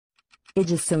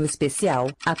Edição especial,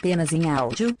 apenas em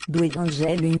áudio, do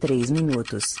Evangelho em 3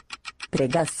 minutos.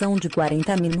 Pregação de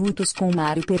 40 minutos com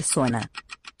MPersona.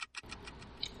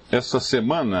 Essa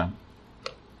semana,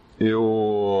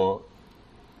 eu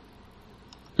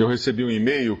recebi um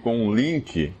e-mail com um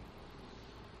link.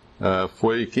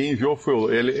 Quem enviou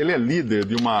foi ele é líder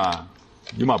de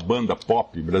uma banda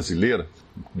pop brasileira,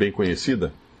 bem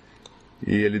conhecida,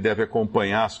 e ele deve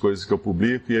acompanhar as coisas que eu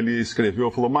publico, e ele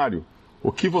falou: Mário,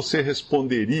 o que você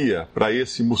responderia para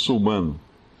esse muçulmano?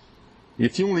 E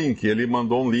tinha um link, ele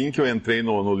mandou um link, eu entrei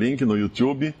no link no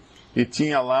YouTube, e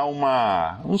tinha lá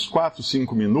uns 4,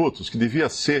 5 minutos, que devia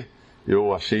ser,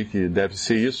 eu achei que deve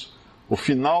ser isso, o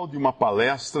final de uma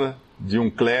palestra de um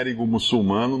clérigo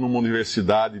muçulmano numa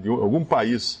universidade de algum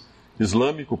país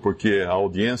islâmico, porque a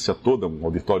audiência toda, um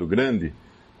auditório grande,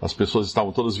 as pessoas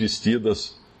estavam todas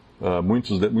vestidas,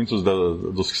 muitos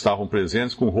dos que estavam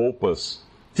presentes, com roupas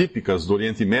típicas do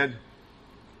Oriente Médio,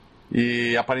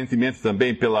 e aparentemente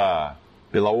também pela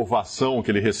ovação que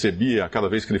ele recebia cada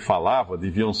vez que ele falava,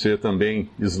 deviam ser também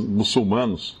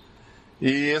muçulmanos. E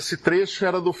esse trecho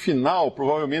era do final,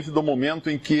 provavelmente do momento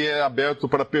em que é aberto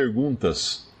para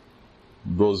perguntas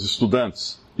dos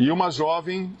estudantes. E uma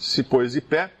jovem se pôs de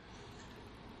pé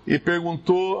e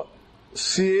perguntou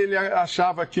se ele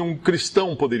achava que um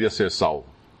cristão poderia ser salvo.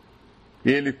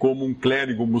 Ele, como um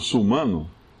clérigo muçulmano,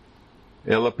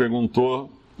 ela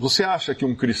perguntou: você acha que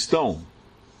um cristão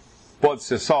pode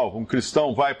ser salvo? Um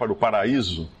cristão vai para o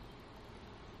paraíso?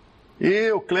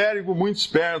 E o clérigo, muito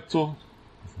esperto,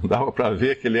 dava para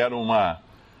ver que ele era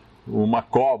uma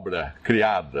cobra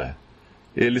criada.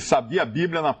 Ele sabia a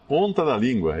Bíblia na ponta da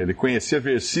língua, ele conhecia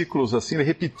versículos assim, ele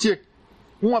repetia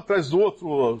um atrás do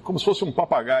outro, como se fosse um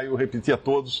papagaio, repetia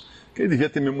todos, que ele devia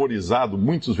ter memorizado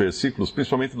muitos versículos,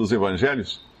 principalmente dos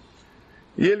evangelhos.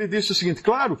 E ele disse o seguinte: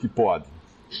 claro que pode.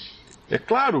 É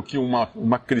claro que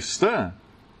uma cristã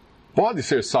pode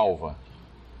ser salva,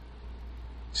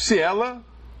 se ela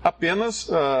apenas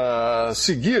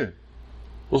seguir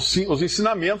os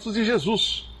ensinamentos de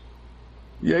Jesus.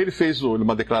 E aí ele fez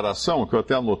uma declaração, que eu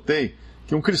até anotei,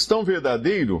 que um cristão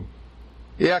verdadeiro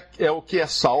é o que é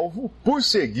salvo por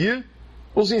seguir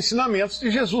os ensinamentos de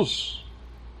Jesus.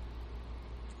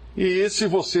 E se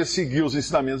você seguir os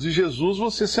ensinamentos de Jesus,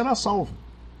 você será salvo.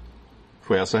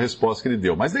 Foi essa a resposta que ele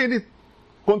deu. Mas daí ele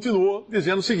continuou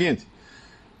dizendo o seguinte: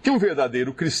 que um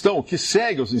verdadeiro cristão que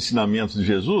segue os ensinamentos de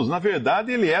Jesus, na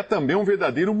verdade ele é também um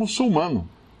verdadeiro muçulmano.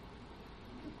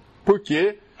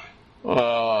 Porque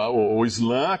o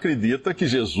Islã acredita que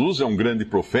Jesus é um grande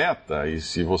profeta, e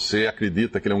se você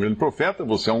acredita que ele é um grande profeta,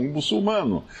 você é um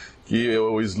muçulmano. Que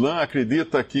o Islã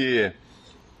acredita que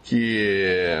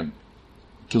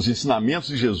os ensinamentos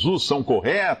de Jesus são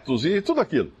corretos e tudo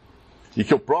aquilo. E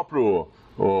que o próprio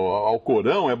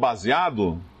Alcorão é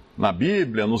baseado na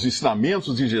Bíblia, nos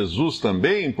ensinamentos de Jesus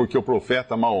também, porque o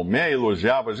profeta Maomé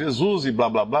elogiava Jesus e blá,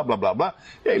 blá, blá, blá, blá, blá.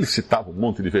 E aí ele citava um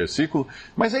monte de versículo,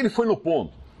 mas aí ele foi no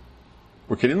ponto.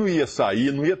 Porque ele não ia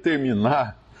sair, não ia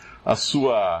terminar a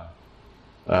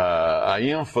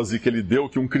ênfase que ele deu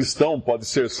que um cristão pode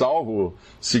ser salvo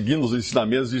seguindo os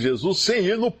ensinamentos de Jesus, sem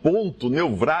ir no ponto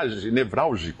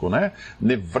nevrálgico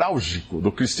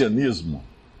do cristianismo,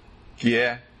 que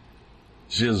é: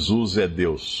 Jesus é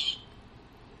Deus.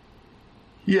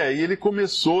 E aí ele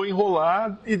começou a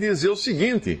enrolar e dizer o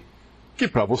seguinte: que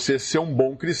para você ser um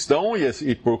bom cristão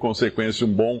e por consequência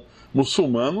um bom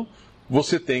muçulmano,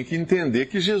 você tem que entender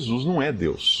que Jesus não é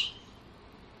Deus.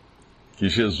 Que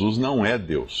Jesus não é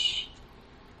Deus.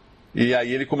 E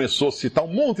aí ele começou a citar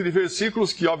um monte de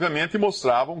versículos que obviamente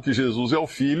mostravam que Jesus é o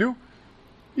Filho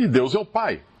e Deus é o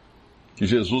Pai. Que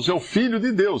Jesus é o Filho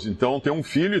de Deus, então tem um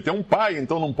filho e tem um pai,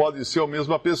 então não pode ser a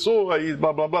mesma pessoa, e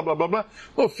blá, blá, blá, blá, blá, blá.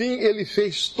 No fim, ele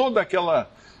fez toda aquela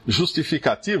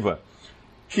justificativa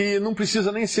que não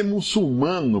precisa nem ser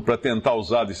muçulmano para tentar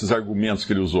usar desses argumentos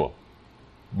que ele usou.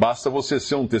 Basta você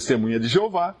ser um testemunha de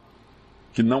Jeová,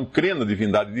 que não crê na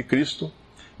divindade de Cristo.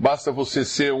 Basta você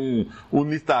ser um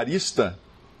unitarista,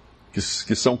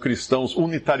 que são cristãos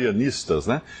unitarianistas,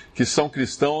 né? Que são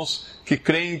cristãos que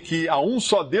creem que há um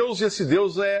só Deus e esse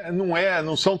Deus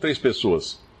não são 3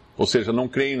 pessoas. Ou seja, não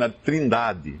creem na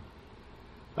Trindade.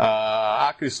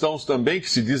 Há cristãos também que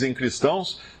se dizem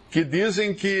cristãos, que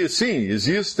dizem que sim,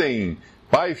 existem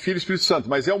Pai, Filho e Espírito Santo,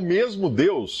 mas é o mesmo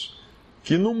Deus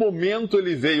que num momento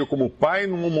ele veio como Pai,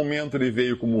 num momento ele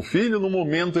veio como Filho, num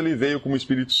momento ele veio como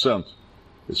Espírito Santo.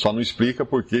 Ele só não explica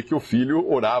por que o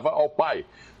Filho orava ao Pai.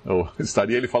 Ou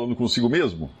estaria ele falando consigo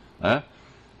mesmo, né?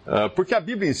 Porque a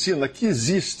Bíblia ensina que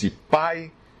existe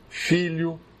Pai,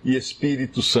 Filho e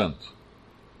Espírito Santo.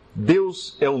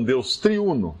 Deus é um Deus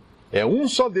triuno, é um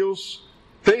só Deus,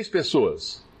 3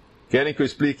 pessoas. Querem que eu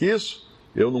explique isso?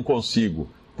 Eu não consigo,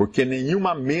 porque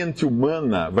nenhuma mente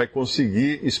humana vai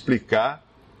conseguir explicar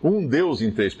um Deus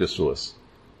em 3 pessoas.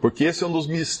 Porque esse é um dos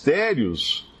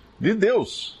mistérios de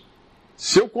Deus.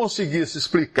 Se eu conseguisse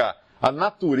explicar a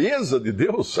natureza de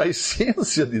Deus, a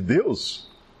essência de Deus,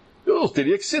 eu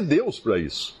teria que ser Deus para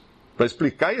isso, para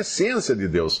explicar a essência de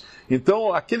Deus.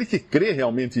 Então, aquele que crê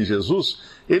realmente em Jesus,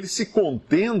 ele se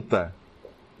contenta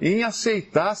em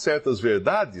aceitar certas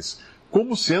verdades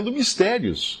como sendo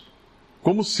mistérios,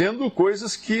 como sendo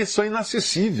coisas que são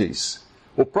inacessíveis.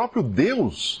 O próprio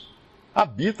Deus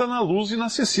habita na luz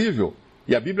inacessível.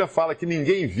 E a Bíblia fala que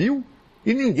ninguém viu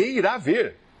e ninguém irá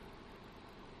ver.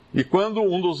 E quando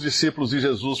um dos discípulos de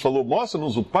Jesus falou,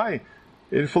 mostra-nos o Pai,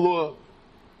 ele falou,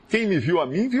 quem me viu a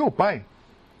mim, viu o Pai.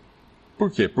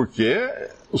 Por quê? Porque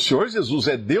o Senhor Jesus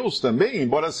é Deus também,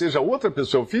 embora seja outra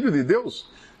pessoa, é o Filho de Deus,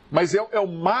 mas é o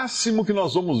máximo que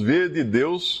nós vamos ver de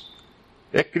Deus,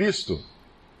 é Cristo.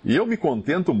 E eu me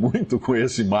contento muito com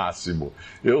esse máximo.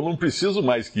 Eu não preciso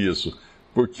mais que isso,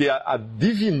 porque a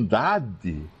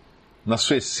divindade, na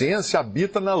sua essência,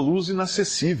 habita na luz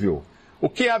inacessível. O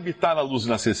que é habitar na luz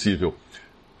inacessível?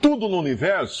 Tudo no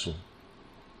universo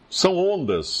são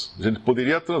ondas. A gente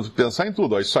poderia pensar em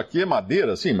tudo. Isso aqui é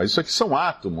madeira, sim, mas isso aqui são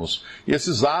átomos. E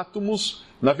esses átomos,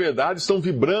 na verdade, estão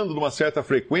vibrando numa certa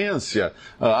frequência.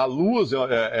 A luz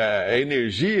é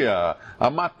energia.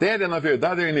 A matéria, na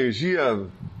verdade, é energia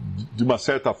de uma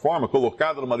certa forma,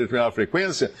 colocada numa determinada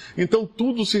frequência. Então,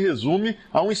 tudo se resume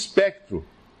a um espectro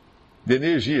de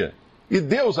energia. E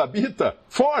Deus habita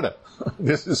fora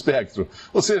desse espectro.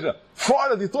 Ou seja,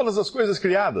 fora de todas as coisas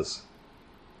criadas.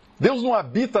 Deus não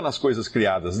habita nas coisas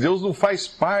criadas. Deus não faz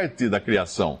parte da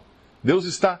criação. Deus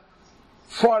está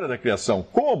fora da criação.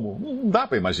 Como? Não dá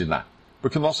para imaginar.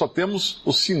 Porque nós só temos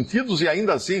os sentidos e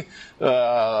ainda assim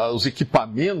os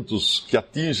equipamentos que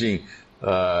atingem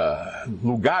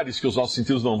lugares que os nossos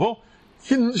sentidos não vão,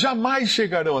 que jamais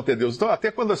chegarão até Deus. Então,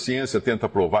 até quando a ciência tenta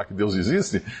provar que Deus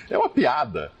existe, é uma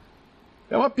piada.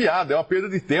 É uma piada, é uma perda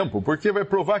de tempo, porque vai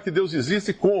provar que Deus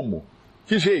existe como?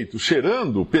 Que jeito?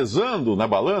 Cheirando? Pesando na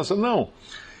balança? Não.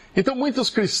 Então, muitos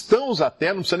cristãos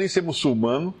até, não precisa nem ser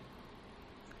muçulmano,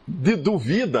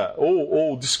 duvida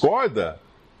ou discorda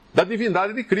da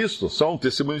divindade de Cristo. São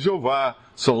testemunhos de Jeová,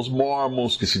 são os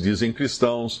mormons, que se dizem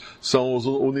cristãos, são os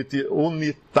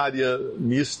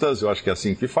unitarianistas, eu acho que é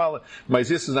assim que fala,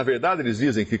 mas esses, na verdade, eles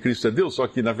dizem que Cristo é Deus, só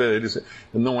que na verdade eles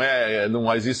não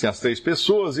existem as 3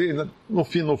 pessoas, e no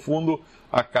fundo,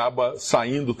 acaba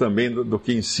saindo também do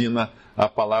que ensina a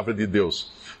palavra de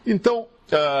Deus. Então,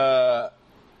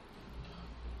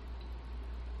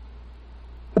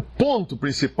 o ponto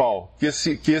principal que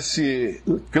esse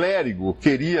clérigo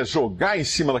queria jogar em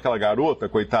cima daquela garota,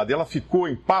 coitada, ela ficou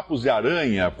em papos de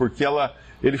aranha, porque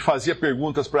ele fazia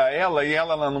perguntas para ela, e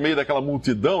ela no meio daquela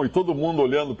multidão, e todo mundo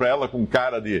olhando para ela com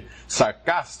cara de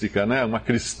sarcástica, né? Uma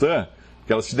cristã,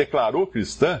 que ela se declarou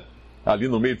cristã, ali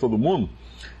no meio de todo mundo.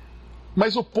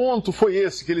 Mas o ponto foi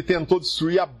esse, que ele tentou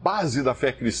destruir a base da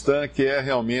fé cristã, que é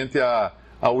realmente a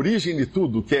origem de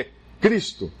tudo, que é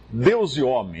Cristo, Deus e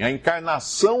homem, a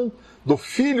encarnação do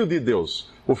Filho de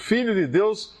Deus. O Filho de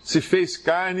Deus se fez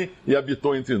carne e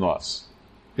habitou entre nós.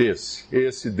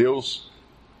 Esse Deus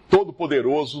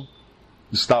Todo-Poderoso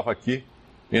estava aqui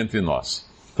entre nós.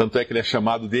 Tanto é que ele é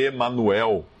chamado de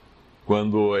Emanuel,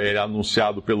 quando é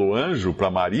anunciado pelo anjo para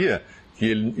Maria, que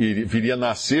ele viria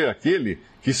nascer aquele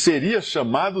que seria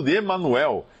chamado de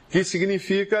Emanuel, que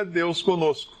significa Deus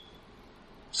conosco.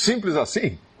 Simples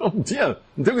assim. Não tem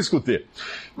o que discutir.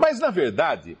 Mas, na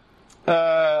verdade,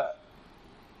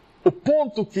 o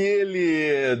ponto que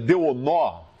ele deu o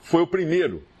nó foi o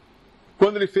primeiro,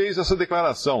 quando ele fez essa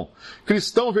declaração.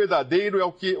 Cristão verdadeiro é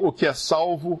o que é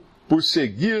salvo por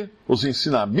seguir os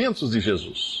ensinamentos de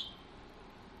Jesus.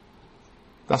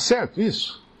 Está certo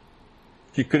isso?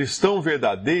 Que cristão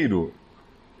verdadeiro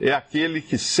é aquele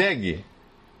que segue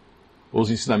os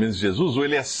ensinamentos de Jesus, ou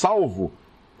ele é salvo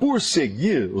por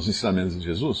seguir os ensinamentos de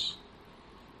Jesus?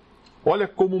 Olha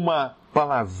como uma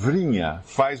palavrinha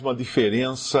faz uma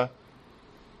diferença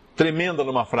tremenda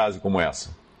numa frase como essa.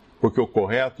 Porque o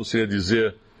correto seria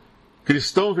dizer: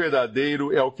 cristão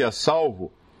verdadeiro é o que é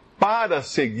salvo para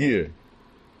seguir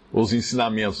os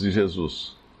ensinamentos de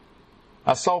Jesus.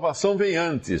 A salvação vem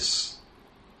antes.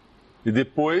 E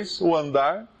depois o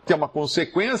andar, que é uma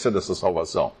consequência dessa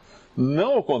salvação.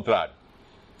 Não o contrário.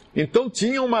 Então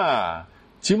tinha uma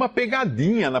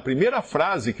pegadinha na primeira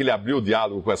frase que ele abriu o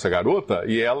diálogo com essa garota,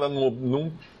 e ela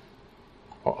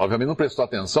obviamente não prestou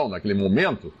atenção naquele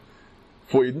momento.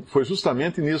 Foi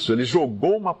justamente nisso. Ele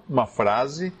jogou uma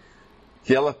frase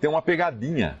que ela tem uma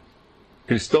pegadinha.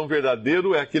 Cristão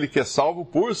verdadeiro é aquele que é salvo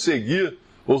por seguir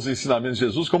os ensinamentos de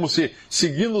Jesus, como se,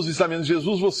 seguindo os ensinamentos de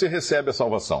Jesus, você recebe a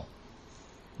salvação.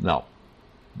 Não.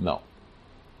 Não.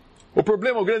 O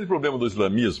grande problema do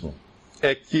islamismo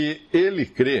é que ele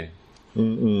crê,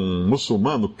 um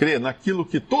muçulmano crê naquilo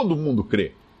que todo mundo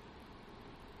crê.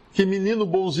 Que menino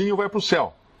bonzinho vai para o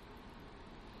céu.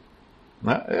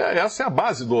 Né? Essa é a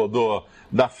base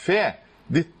da fé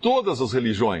de todas as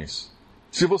religiões.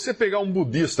 Se você pegar um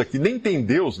budista que nem tem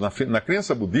Deus, na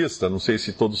crença budista, não sei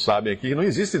se todos sabem aqui, que não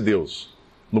existe Deus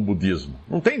no budismo.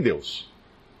 Não tem Deus.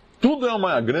 Tudo é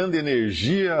uma grande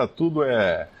energia, tudo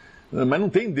é... Mas não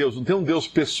tem Deus, não tem um Deus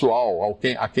pessoal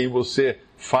a quem você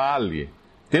fale.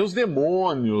 Tem os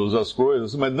demônios, as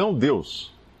coisas, mas não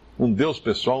Deus. Um Deus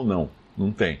pessoal,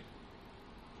 não tem.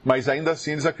 Mas ainda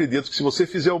assim eles acreditam que se você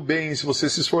fizer o bem, se você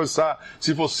se esforçar,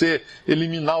 se você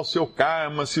eliminar o seu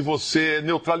karma, se você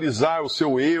neutralizar o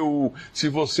seu eu, se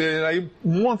você... Aí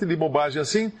um monte de bobagem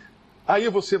assim, aí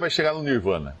você vai chegar no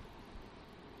nirvana.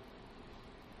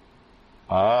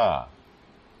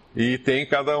 E tem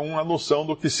cada um a noção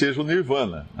do que seja o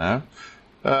nirvana. Né?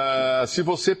 Se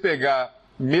você pegar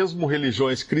mesmo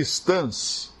religiões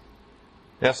cristãs,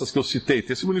 essas que eu citei,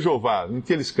 Testemunho de Jeová, em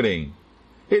que eles creem?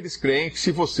 Eles creem que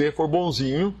se você for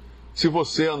bonzinho, se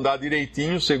você andar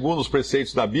direitinho, segundo os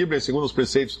preceitos da Bíblia, segundo os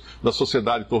preceitos da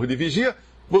Sociedade Torre de Vigia,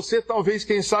 você talvez,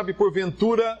 quem sabe,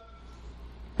 porventura,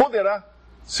 poderá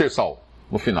ser salvo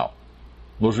no final.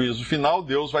 No juízo final,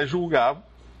 Deus vai julgar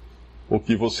o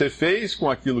que você fez com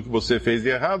aquilo que você fez de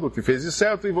errado, o que fez de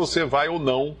certo, e você vai ou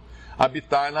não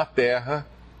habitar na terra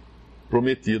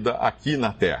prometida aqui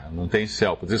na terra. Não tem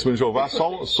céu. Para o Testemunho de Jeová,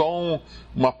 só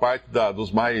uma parte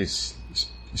dos mais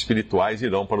espirituais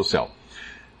irão para o céu.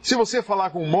 Se você falar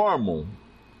com um mormon,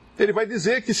 ele vai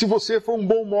dizer que se você for um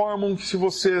bom mormon, que se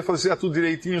você fazer tudo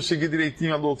direitinho, seguir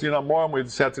direitinho a doutrina mormon,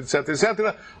 etc, etc,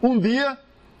 etc, um dia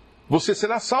você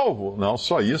será salvo. Não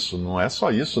só isso, não é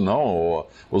só isso, não.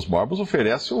 Os mormons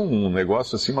oferecem um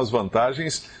negócio assim, umas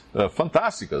vantagens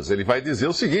fantásticas. Ele vai dizer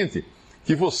o seguinte,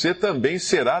 que você também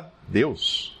será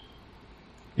Deus.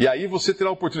 E aí você terá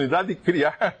a oportunidade de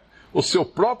criar o seu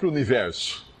próprio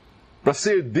universo, para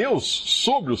ser Deus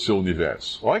sobre o seu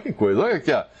universo. Olha que coisa, olha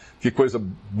que coisa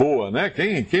boa, né?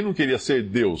 Quem não queria ser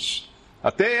Deus?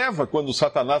 Até Eva, quando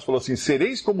Satanás falou assim,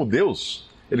 sereis como Deus,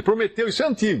 ele prometeu, isso é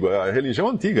antigo, a religião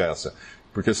antiga essa,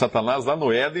 porque Satanás lá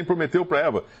no Éden prometeu para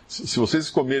Eva, se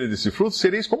vocês comerem desse fruto,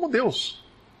 sereis como Deus,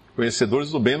 conhecedores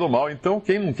do bem e do mal. Então,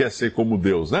 quem não quer ser como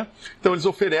Deus, né? Então, eles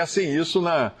oferecem isso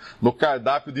no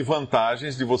cardápio de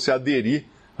vantagens de você aderir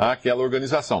àquela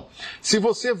organização. Se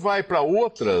você vai para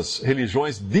outras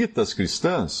religiões ditas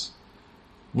cristãs,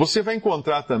 você vai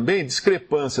encontrar também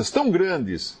discrepâncias tão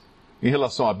grandes em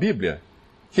relação à Bíblia,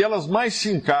 que elas mais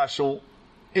se encaixam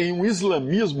em um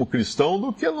islamismo cristão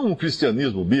do que num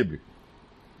cristianismo bíblico.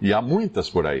 E há muitas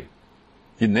por aí,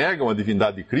 que negam a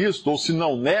divindade de Cristo, ou se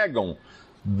não negam,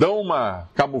 dão uma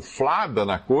camuflada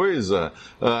na coisa,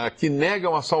 que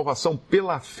negam a salvação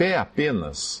pela fé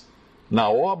apenas, na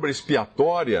obra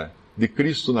expiatória de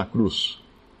Cristo na cruz.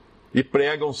 E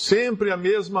pregam sempre a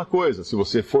mesma coisa. Se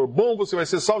você for bom, você vai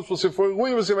ser salvo. Se você for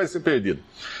ruim, você vai ser perdido.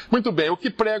 Muito bem, o que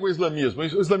prega o islamismo? O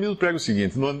islamismo prega o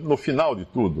seguinte, no final de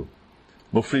tudo,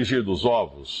 no frigir dos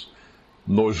ovos,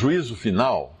 no juízo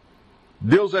final,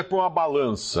 Deus vai pôr uma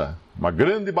balança, uma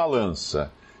grande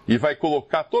balança, e vai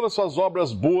colocar todas as suas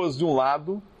obras boas de um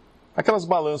lado, aquelas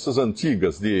balanças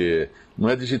antigas, não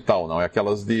é digital não, é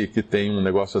aquelas que tem um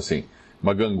negócio assim,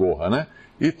 uma gangorra, né?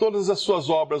 E todas as suas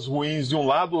obras ruins de um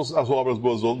lado, as obras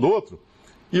boas do outro,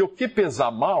 e o que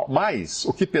pesar mais,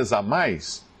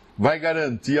 vai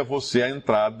garantir a você a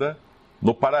entrada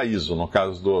no paraíso. No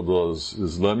caso dos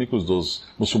islâmicos, dos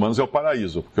muçulmanos, é o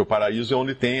paraíso, porque o paraíso é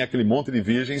onde tem aquele monte de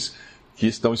virgens que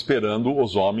estão esperando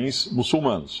os homens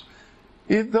muçulmanos.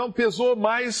 Então, pesou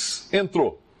mais,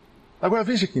 entrou. Agora,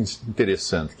 veja que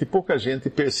interessante, que pouca gente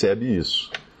percebe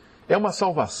isso. É uma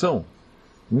salvação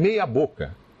meia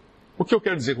boca. O que eu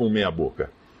quero dizer com meia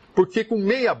boca? Porque com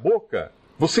meia boca,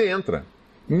 você entra.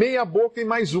 Meia boca e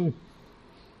mais um.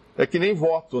 É que nem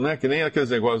voto, né? Que nem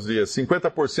aqueles negócios de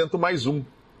 50% mais um.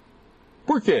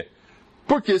 Por quê?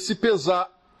 Porque se pesar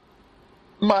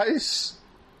mais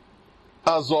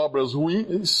as obras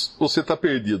ruins, você está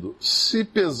perdido. Se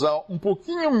pesar um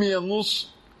pouquinho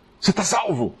menos, você está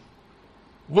salvo.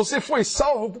 Você foi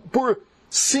salvo por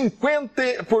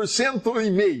 50% e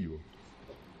meio.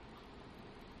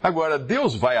 Agora,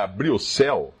 Deus vai abrir o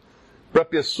céu para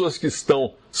pessoas que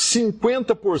estão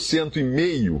 50% e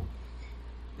meio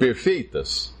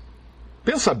perfeitas?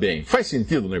 Pensa bem, faz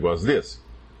sentido um negócio desse?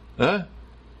 Hã?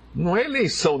 Não é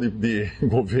eleição de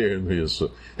governo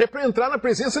isso. É para entrar na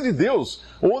presença de Deus,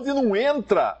 onde não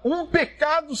entra um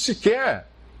pecado sequer.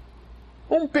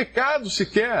 Um pecado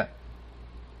sequer.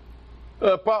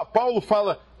 Paulo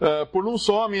fala, por um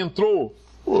só homem entrou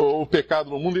o pecado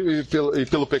no mundo e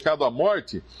pelo pecado a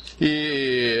morte.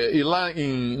 E lá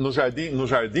no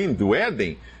jardim do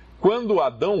Éden, quando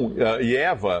Adão e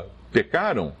Eva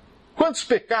pecaram, quantos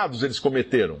pecados eles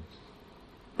cometeram?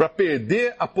 Para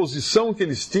perder a posição que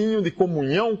eles tinham de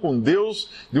comunhão com Deus,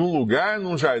 de um lugar,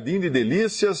 num jardim de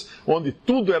delícias, onde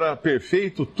tudo era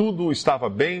perfeito, tudo estava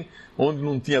bem, onde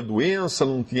não tinha doença,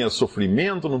 não tinha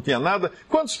sofrimento, não tinha nada.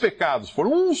 Quantos pecados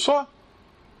foram? Um só.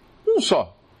 Um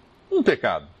só. Um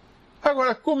pecado.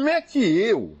 Agora, como é que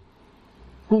eu,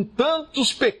 com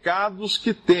tantos pecados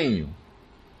que tenho,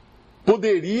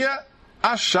 poderia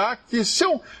achar que se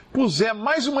eu puser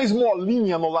mais uma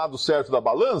esmolinha no lado certo da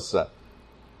balança,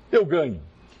 eu ganho?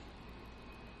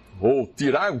 Ou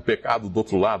tirar um pecado do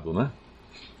outro lado, né?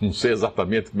 Não sei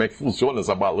exatamente como é que funciona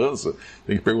essa balança,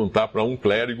 tem que perguntar para um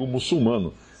clérigo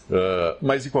muçulmano.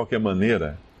 Mas, de qualquer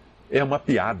maneira, é uma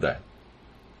piada.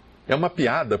 É uma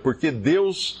piada, porque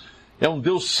Deus é um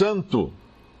Deus santo.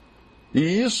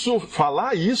 E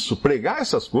falar isso, pregar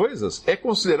essas coisas, é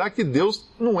considerar que Deus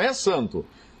não é santo.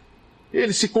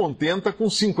 Ele se contenta com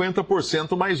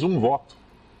 50% mais um voto.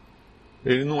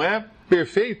 Ele não é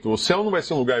perfeito, o céu não vai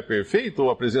ser um lugar perfeito,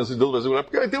 ou a presença de Deus vai ser um lugar,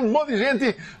 porque vai ter um monte de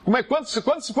gente.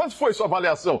 Quanto foi sua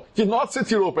avaliação? Que nota você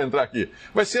tirou para entrar aqui?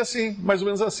 Vai ser assim, mais ou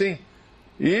menos assim.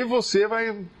 E você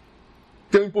vai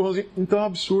ter um empurrãozinho. Então é um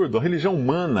absurdo. A religião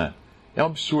humana é um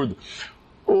absurdo.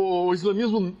 O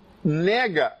islamismo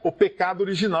nega o pecado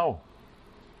original.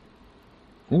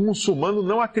 Um muçulmano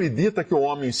não acredita que o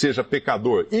homem seja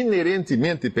pecador,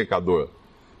 inerentemente pecador.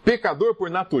 Pecador por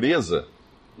natureza.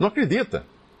 Não acredita.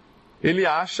 Ele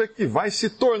acha que vai se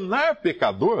tornar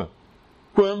pecador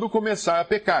quando começar a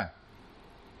pecar.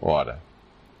 Ora,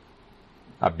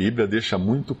 a Bíblia deixa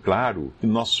muito claro que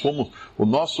o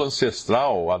nosso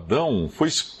ancestral, Adão, foi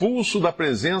expulso da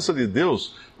presença de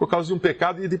Deus por causa de um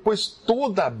pecado, e depois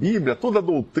toda a Bíblia, toda a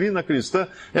doutrina cristã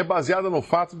é baseada no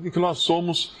fato de que nós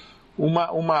somos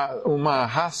uma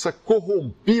raça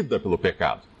corrompida pelo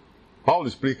pecado. Paulo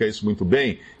explica isso muito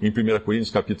bem em 1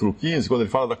 Coríntios capítulo 15, quando ele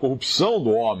fala da corrupção do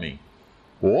homem.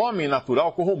 O homem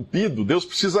natural corrompido, Deus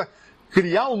precisa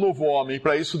criar um novo homem.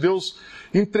 Para isso, Deus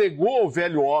entregou o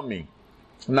velho homem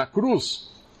na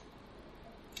cruz,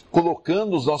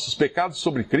 colocando os nossos pecados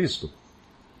sobre Cristo,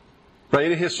 para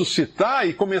ele ressuscitar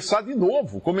e começar de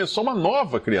novo. Começou uma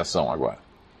nova criação agora.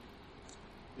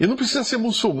 E não precisa ser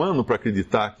muçulmano para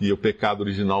acreditar que o pecado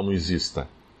original não exista.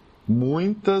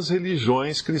 Muitas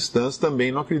religiões cristãs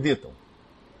também não acreditam.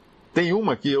 Tem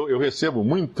uma que eu recebo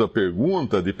muita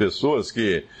pergunta de pessoas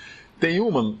que... Tem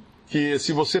uma que,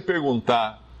 se você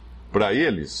perguntar para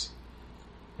eles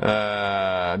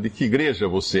de que igreja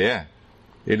você é,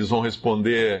 eles vão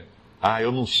responder: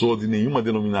 eu não sou de nenhuma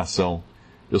denominação,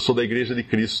 eu sou da Igreja de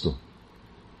Cristo.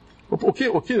 O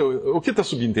que está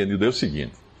subentendido é o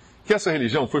seguinte, que essa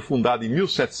religião foi fundada em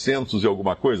 1700 e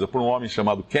alguma coisa por um homem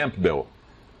chamado Campbell,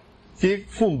 que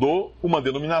fundou uma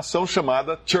denominação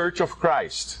chamada Church of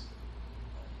Christ.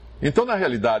 Então, na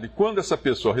realidade, quando essa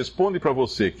pessoa responde para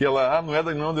você que ela não é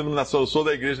da nenhuma denominação, eu sou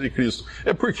da Igreja de Cristo,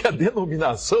 é porque a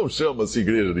denominação chama-se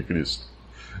Igreja de Cristo.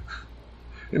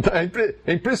 Então,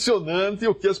 é impressionante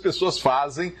o que as pessoas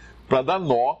fazem para dar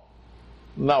nó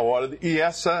na hora. E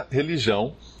essa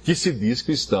religião, que se diz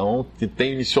cristão, que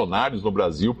tem missionários no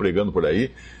Brasil pregando por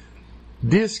aí,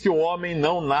 diz que o homem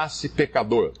não nasce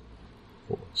pecador.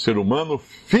 O ser humano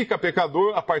fica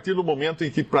pecador a partir do momento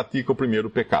em que pratica o primeiro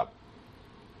pecado,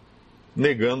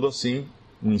 negando assim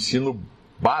um ensino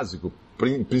básico,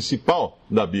 principal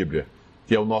da Bíblia,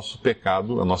 que é o nosso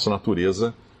pecado, a nossa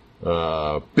natureza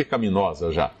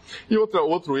pecaminosa já. E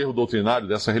outro erro doutrinário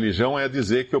dessa religião é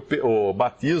dizer que o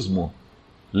batismo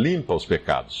limpa os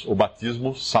pecados. O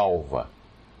batismo salva.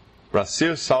 Para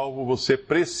ser salvo, você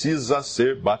precisa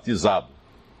ser batizado.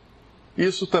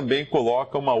 Isso também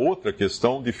coloca uma outra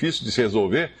questão difícil de se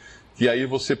resolver, que aí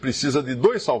você precisa de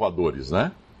dois salvadores,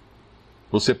 né?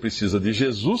 Você precisa de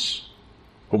Jesus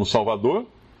como Salvador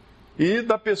e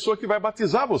da pessoa que vai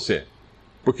batizar você.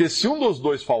 Porque se um dos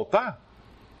dois faltar,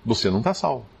 você não está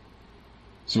salvo.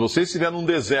 Se você estiver num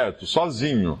deserto,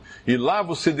 sozinho, e lá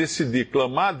você decidir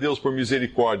clamar a Deus por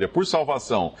misericórdia, por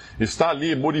salvação, está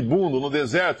ali moribundo no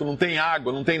deserto, não tem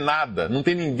água, não tem nada, não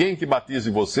tem ninguém que batize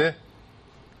você,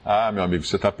 meu amigo,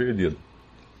 você está perdido.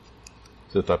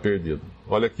 Você está perdido.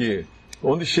 Olha aqui,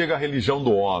 onde chega a religião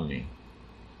do homem?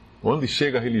 Onde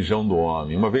chega a religião do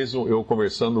homem? Uma vez eu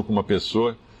conversando com uma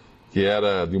pessoa que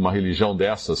era de uma religião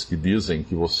dessas que dizem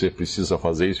que você precisa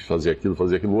fazer isso, fazer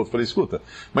aquilo outro. Falei, escuta,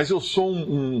 mas eu sou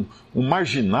um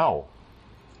marginal,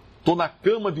 estou na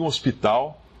cama de um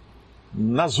hospital,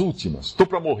 nas últimas, estou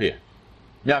para morrer.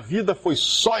 Minha vida foi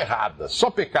só errada, só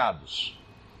pecados.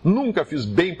 Nunca fiz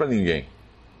bem para ninguém.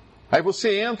 Aí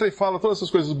você entra e fala todas essas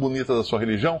coisas bonitas da sua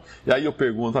religião, e aí eu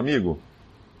pergunto, amigo,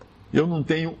 eu não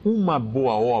tenho uma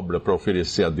boa obra para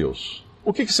oferecer a Deus.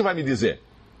 O que você vai me dizer?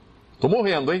 Estou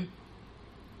morrendo, hein?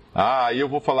 Aí eu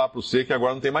vou falar para você que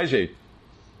agora não tem mais jeito.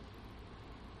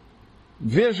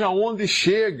 Veja onde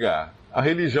chega a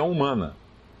religião humana.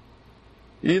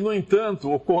 E, no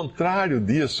entanto, o contrário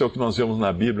disso é o que nós vemos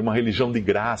na Bíblia, uma religião de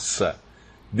graça,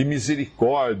 de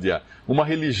misericórdia, uma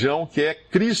religião que é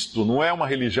Cristo, não é uma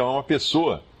religião, é uma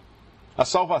pessoa. A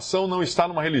salvação não está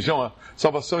numa religião, a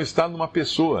salvação está numa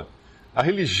pessoa. A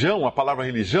religião, a palavra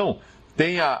religião,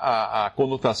 tem a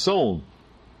conotação,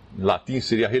 em latim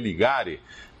seria religare,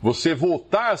 você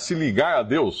voltar a se ligar a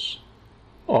Deus.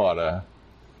 Ora,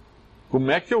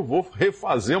 como é que eu vou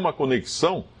refazer uma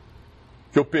conexão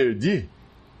que eu perdi?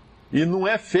 E não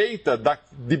é feita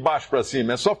de baixo para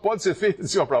cima, só pode ser feita de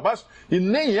cima para baixo, e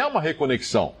nem é uma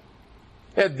reconexão.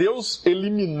 É Deus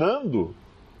eliminando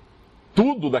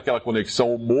tudo daquela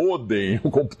conexão, o modem, o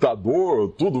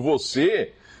computador, tudo,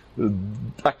 você,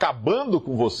 acabando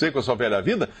com você, com a sua velha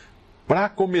vida, para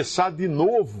começar de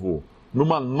novo,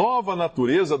 numa nova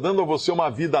natureza, dando a você uma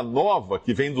vida nova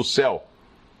que vem do céu.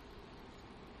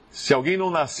 Se alguém não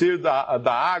nascer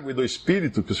da água e do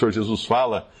Espírito, que o Senhor Jesus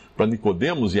fala para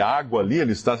Nicodemos, e a água ali,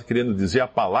 ele está querendo dizer a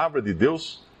palavra de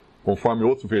Deus, conforme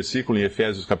outro versículo em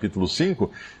Efésios capítulo 5,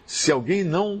 se alguém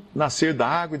não nascer da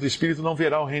água e do Espírito, não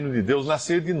verá o reino de Deus.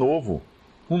 Nascer de novo,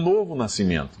 um novo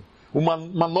nascimento,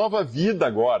 uma nova vida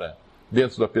agora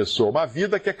dentro da pessoa, uma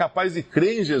vida que é capaz de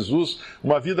crer em Jesus,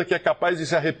 uma vida que é capaz de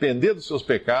se arrepender dos seus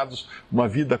pecados, uma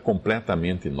vida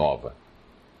completamente nova.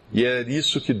 E é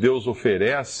isso que Deus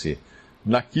oferece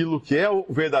naquilo que é o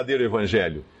verdadeiro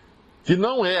evangelho. Que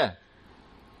não é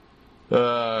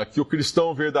que o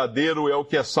cristão verdadeiro é o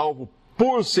que é salvo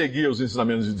por seguir os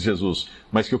ensinamentos de Jesus,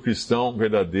 mas que o cristão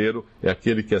verdadeiro é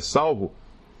aquele que é salvo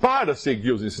para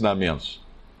seguir os ensinamentos.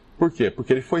 Por quê?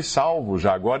 Porque ele foi salvo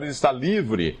já, agora ele está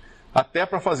livre, até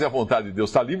para fazer a vontade de Deus.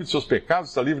 Está livre de seus pecados,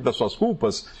 está livre das suas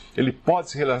culpas, ele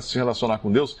pode se relacionar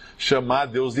com Deus, chamar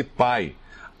Deus de Pai.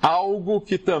 Algo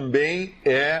que também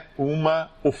é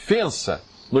uma ofensa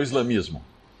no islamismo.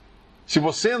 Se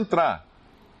você entrar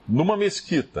numa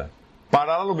mesquita,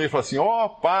 parar lá no meio e falar assim, ó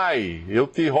pai, eu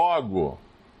te rogo,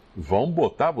 vão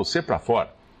botar você para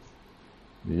fora.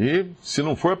 E se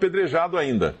não for apedrejado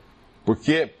ainda,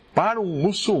 porque para um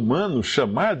muçulmano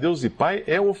chamar Deus de pai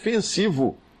é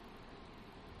ofensivo.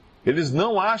 Eles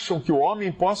não acham que o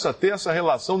homem possa ter essa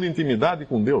relação de intimidade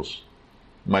com Deus.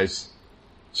 Mas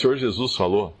o Senhor Jesus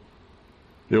falou,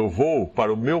 eu vou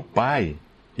para o meu Pai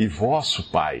e vosso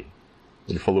Pai.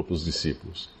 Ele falou para os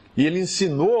discípulos. E ele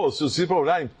ensinou os seus discípulos a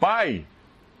orarem, Pai,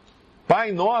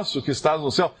 Pai nosso que estás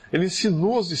no céu. Ele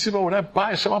ensinou os discípulos a orar,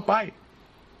 Pai, chama Pai.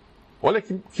 Olha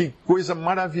que coisa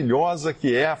maravilhosa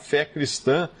que é a fé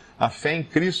cristã, a fé em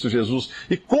Cristo Jesus.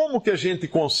 E como que a gente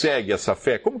consegue essa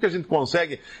fé? Como que a gente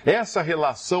consegue essa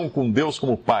relação com Deus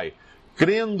como Pai?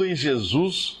 Crendo em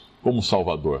Jesus como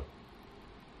Salvador.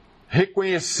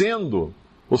 Reconhecendo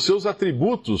os seus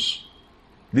atributos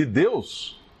de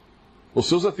Deus, os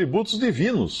seus atributos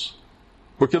divinos.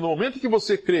 Porque no momento que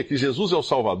você crê que Jesus é o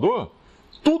Salvador,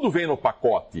 tudo vem no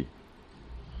pacote,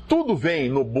 tudo vem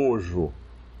no bojo.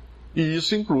 E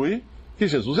isso inclui que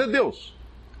Jesus é Deus,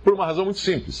 por uma razão muito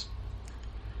simples.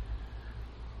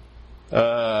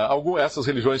 Essas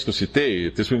religiões que eu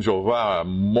citei, Testemunho de Jeová,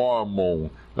 Mormon,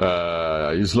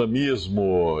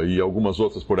 Islamismo e algumas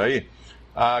outras por aí,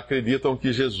 acreditam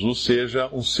que Jesus seja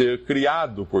um ser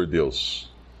criado por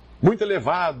Deus. Muito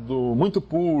elevado, muito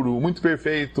puro, muito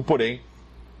perfeito, porém,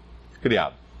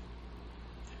 criado.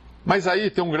 Mas aí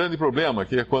tem um grande problema,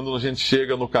 que é quando a gente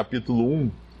chega no capítulo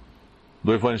 1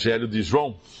 do Evangelho de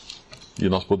João, e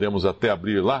nós podemos até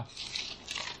abrir lá.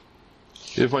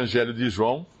 Evangelho de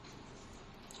João,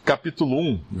 capítulo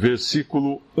 1,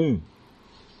 versículo 1.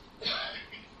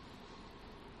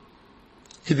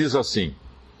 Que diz assim: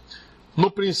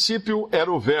 no princípio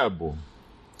era o Verbo,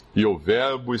 e o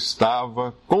Verbo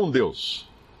estava com Deus,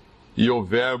 e o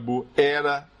Verbo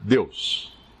era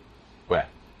Deus. Ué,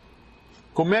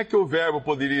 como é que o Verbo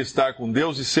poderia estar com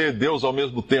Deus e ser Deus ao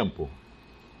mesmo tempo?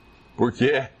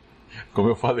 Porque, como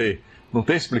eu falei, não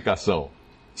tem explicação.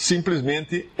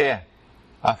 Simplesmente é.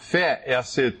 A fé é a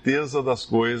certeza das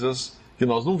coisas que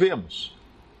nós não vemos.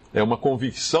 É uma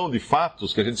convicção de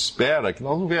fatos que a gente espera que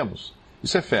nós não vemos.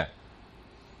 Isso é fé.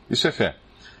 Isso é fé.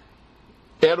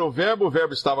 Era o verbo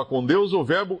estava com Deus, o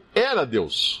verbo era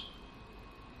Deus.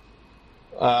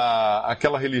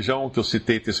 Aquela religião que eu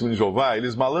citei, Testemunho de Jeová,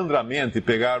 eles malandramente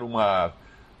pegaram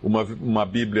uma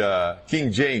Bíblia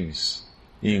King James,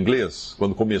 em inglês,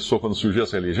 quando surgiu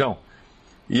essa religião,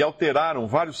 e alteraram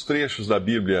vários trechos da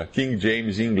Bíblia King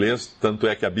James em inglês, tanto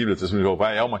é que a Bíblia Testemunho de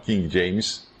Jeová é uma King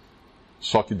James,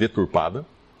 só que deturpada.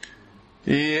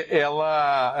 E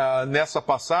nessa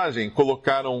passagem,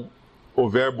 colocaram o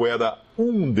verbo era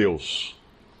um Deus.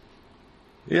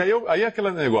 E aí é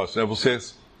aquele negócio, né? Você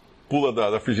pula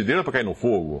da frigideira para cair no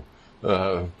fogo,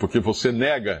 porque você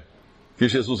nega que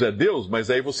Jesus é Deus, mas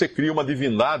aí você cria uma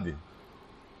divindade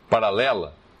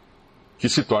paralela que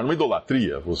se torna uma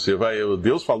idolatria.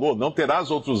 Deus falou, não terás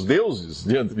outros deuses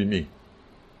diante de mim.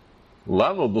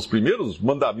 Lá nos primeiros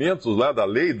mandamentos lá da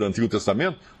lei do Antigo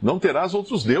Testamento, não terás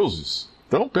outros deuses.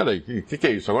 Então, peraí, o que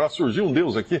é isso? Agora surgiu um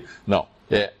Deus aqui? Não,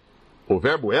 o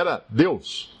verbo era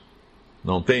Deus.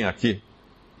 Não tem aqui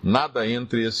nada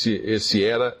entre esse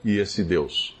era e esse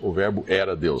Deus. O verbo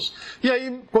era Deus. E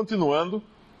aí, continuando,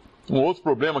 um outro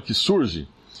problema que surge,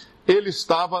 ele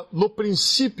estava no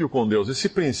princípio com Deus. Esse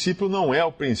princípio não é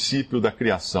o princípio da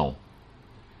criação.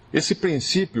 Esse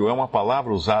princípio é uma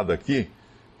palavra usada aqui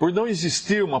por não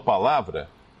existir uma palavra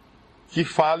que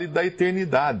fale da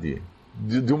eternidade,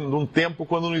 de um tempo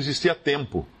quando não existia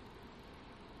tempo.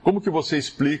 Como que você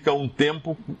explica um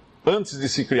tempo antes de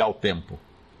se criar o tempo?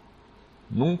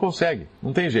 Não consegue,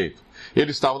 não tem jeito.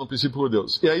 Ele estava no princípio com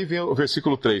Deus. E aí vem o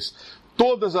versículo 3.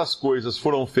 Todas as coisas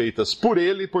foram feitas por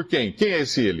ele, por quem? Quem é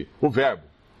esse ele? O verbo,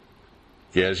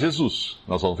 que é Jesus.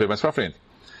 Nós vamos ver mais para frente.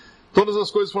 Todas as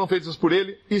coisas foram feitas por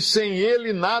ele, e sem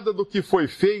ele nada do que foi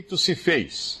feito se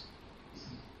fez.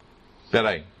 Espera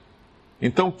aí.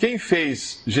 Então quem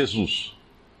fez Jesus?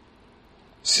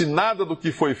 Se nada do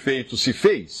que foi feito se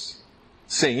fez,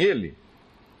 sem ele,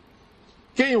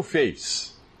 quem o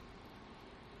fez?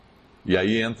 E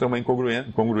aí entra uma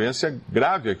incongruência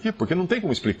grave aqui, porque não tem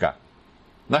como explicar.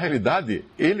 Na realidade,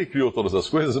 ele criou todas as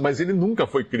coisas, mas ele nunca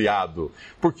foi criado,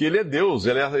 porque ele é Deus,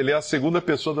 ele é a segunda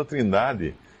pessoa da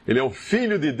Trindade. Ele é o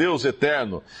Filho de Deus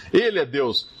eterno. Ele é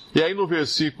Deus. E aí no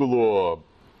versículo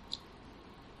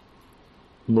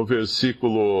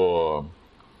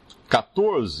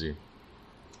 14,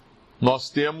 nós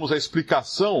temos a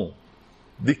explicação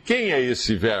de quem é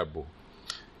esse verbo.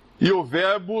 E o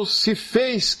verbo se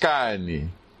fez carne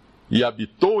e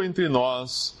habitou entre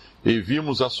nós, e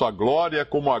vimos a sua glória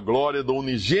como a glória do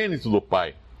unigênito do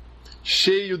Pai,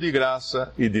 cheio de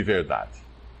graça e de verdade.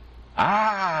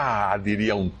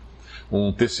 Diria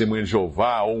um testemunho de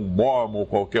Jeová, ou um mormon, ou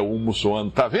qualquer muçulmano.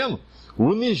 Está vendo? O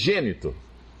unigênito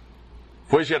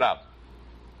foi gerado.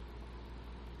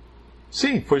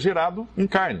 Sim, foi gerado em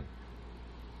carne,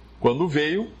 quando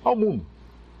veio ao mundo.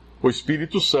 O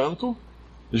Espírito Santo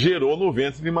gerou no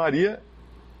ventre de Maria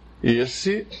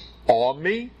esse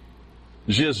homem,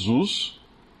 Jesus,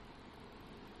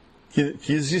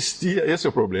 que existia. Esse é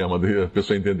o problema da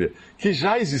pessoa entender. Que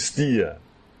já existia.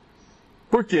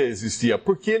 Por que existia?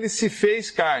 Porque ele se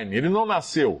fez carne. Ele não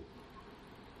nasceu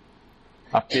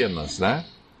apenas, né?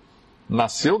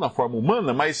 Nasceu na forma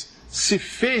humana, mas se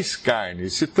fez carne,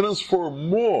 se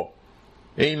transformou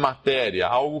em matéria,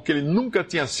 algo que ele nunca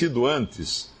tinha sido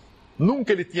antes.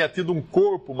 Nunca ele tinha tido um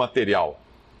corpo material.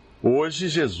 Hoje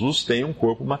Jesus tem um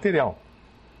corpo material.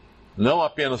 Não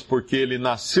apenas porque ele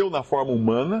nasceu na forma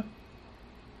humana,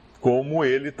 como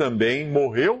ele também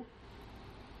morreu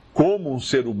como um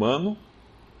ser humano,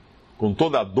 com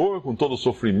toda a dor, com todo o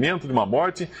sofrimento de uma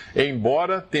morte,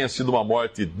 embora tenha sido uma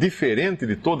morte diferente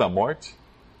de toda a morte.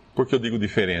 Por que eu digo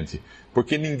diferente?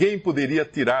 Porque ninguém poderia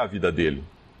tirar a vida dele.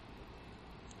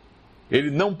 Ele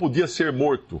não podia ser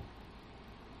morto.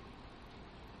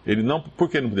 Por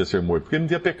que não podia ser morto? Porque ele não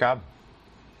tinha pecado.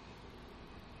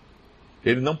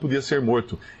 Ele não podia ser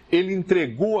morto. Ele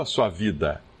entregou a sua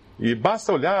vida. E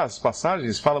basta olhar as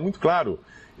passagens, fala muito claro.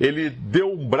 Ele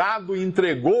deu um brado e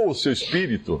entregou o seu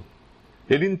espírito.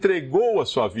 Ele entregou a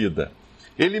sua vida.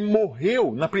 Ele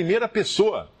morreu na primeira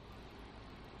pessoa.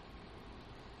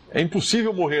 É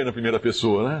impossível morrer na primeira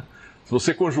pessoa, né? Se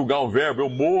você conjugar um verbo, eu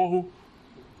morro.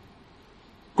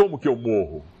 Como que eu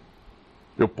morro?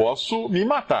 Eu posso me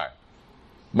matar,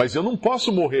 mas eu não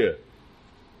posso morrer.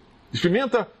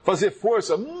 Experimenta fazer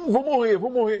força. Vou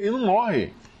morrer. E não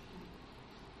morre.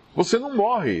 Você não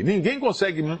morre. Ninguém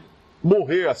consegue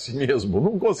morrer a si mesmo.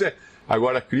 Não consegue.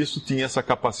 Agora, Cristo tinha essa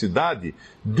capacidade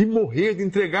de morrer, de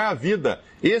entregar a vida.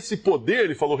 Esse poder,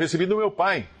 ele falou, recebi do meu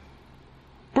Pai.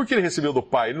 Por que ele recebeu do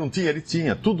Pai? Ele não tinha, ele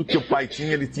tinha. Tudo que o Pai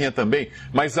tinha, ele tinha também.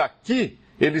 Mas aqui,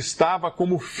 ele estava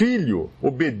como filho,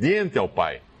 obediente ao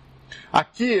Pai.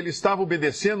 Aqui ele estava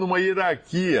obedecendo uma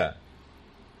hierarquia.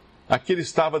 Aqui ele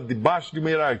estava debaixo de uma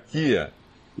hierarquia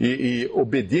e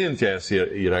obediente a essa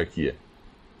hierarquia.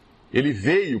 Ele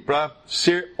veio para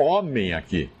ser homem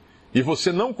aqui. E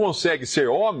você não consegue ser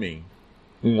homem,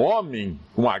 um homem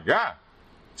com H,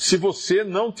 se você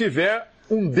não tiver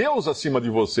um Deus acima de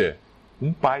você,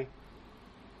 um pai.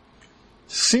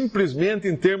 Simplesmente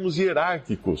em termos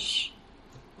hierárquicos.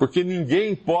 Porque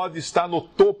ninguém pode estar no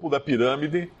topo da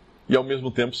pirâmide e ao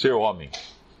mesmo tempo ser homem.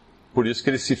 Por isso que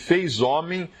ele se fez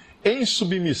homem em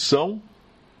submissão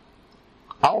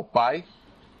ao Pai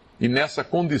e nessa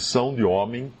condição de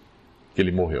homem que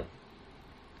ele morreu.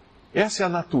 Essa é a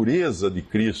natureza de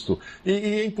Cristo. E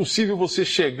é impossível você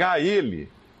chegar a Ele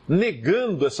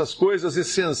negando essas coisas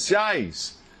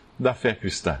essenciais da fé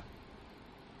cristã.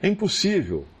 É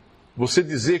impossível você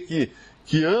dizer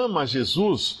que ama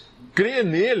Jesus, crê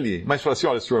nele, mas fala assim,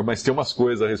 olha, senhor, mas tem umas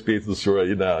coisas a respeito do senhor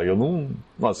aí, eu não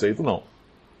aceito não.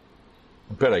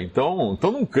 Peraí, então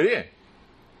não crê.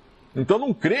 Então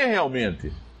não crê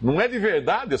realmente. Não é de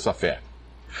verdade essa fé.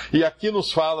 E aqui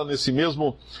nos fala, nesse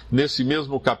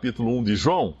mesmo capítulo 1 de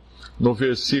João, no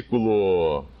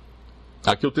versículo...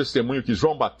 Aqui o testemunho que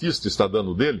João Batista está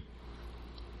dando dele.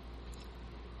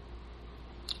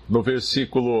 No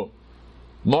versículo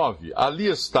 9. Ali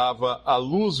estava a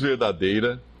luz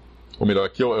verdadeira. Ou melhor,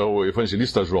 aqui é o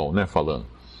evangelista João, né, falando.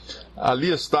 Ali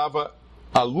estava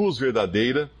a luz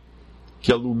verdadeira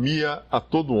que alumia a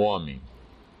todo homem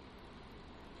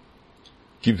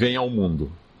que vem ao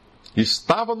mundo.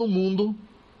 Estava no mundo,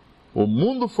 o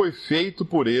mundo foi feito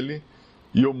por ele,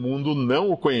 e o mundo não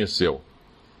o conheceu.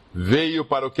 Veio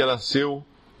para o que era seu,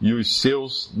 e os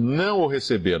seus não o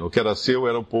receberam. O que era seu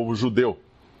era o povo judeu,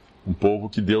 um povo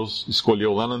que Deus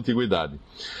escolheu lá na antiguidade.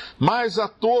 Mas a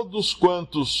todos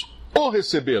quantos o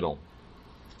receberam,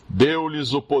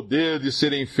 deu-lhes o poder de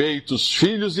serem feitos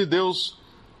filhos de Deus,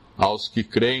 aos que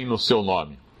creem no seu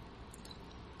nome.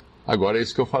 Agora é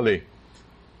isso que eu falei.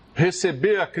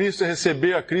 Receber a Cristo é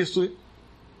receber a Cristo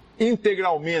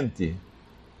integralmente.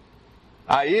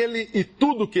 A Ele e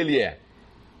tudo que Ele é.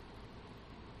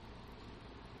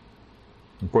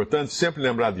 Importante sempre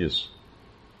lembrar disso.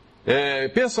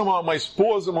 Pensa uma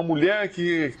esposa, uma mulher que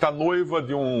está noiva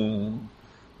de um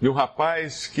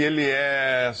rapaz que ele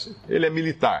é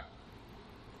militar.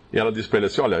 E ela diz para ele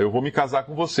assim, olha, eu vou me casar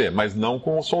com você, mas não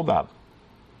com o soldado.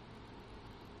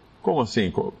 Como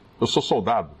assim? Eu sou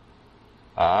soldado.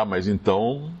 Ah, mas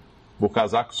então vou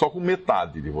casar só com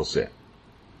metade de você.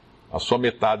 A sua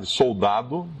metade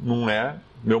soldado não é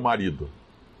meu marido.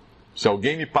 Se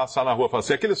alguém me passar na rua e falar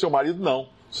assim, aquele é seu marido? Não.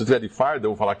 Se tiver de farda,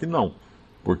 eu vou falar que não.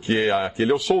 Porque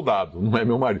aquele é o soldado, não é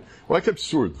meu marido. Olha que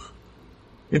absurdo.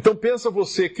 Então pensa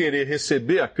você querer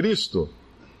receber a Cristo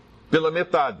pela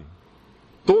metade.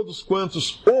 Todos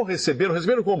quantos o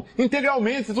receberam como?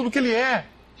 Integralmente, tudo que ele é.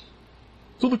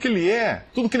 Tudo que ele é,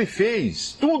 tudo que ele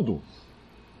fez, tudo.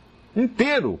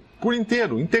 Inteiro, por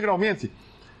inteiro, integralmente.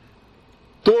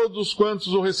 Todos quantos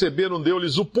o receberam,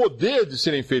 deu-lhes o poder de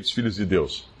serem feitos filhos de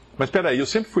Deus. Mas espera aí, eu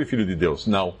sempre fui filho de Deus.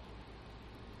 Não.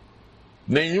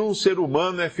 Nenhum ser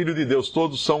humano é filho de Deus,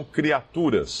 todos são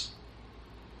criaturas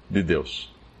de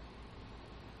Deus.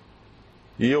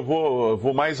 E eu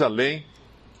vou mais além,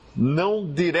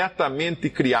 não diretamente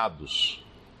criados.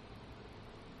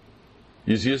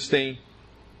 Existem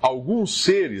alguns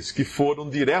seres que foram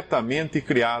diretamente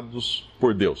criados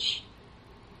por Deus.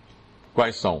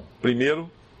 Quais são? Primeiro,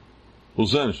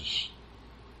 os anjos.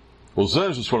 Os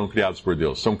anjos foram criados por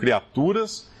Deus. São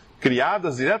criaturas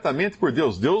criadas diretamente por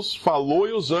Deus. Deus falou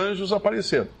e os anjos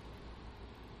apareceram.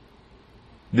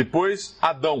 Depois,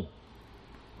 Adão.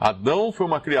 Adão foi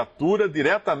uma criatura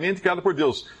diretamente criada por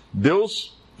Deus.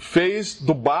 Deus fez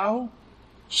do barro,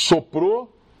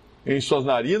 soprou em suas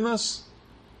narinas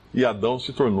e Adão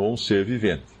se tornou um ser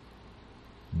vivente.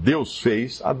 Deus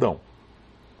fez Adão.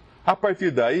 A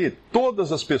partir daí,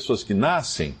 todas as pessoas que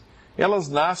nascem, elas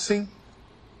nascem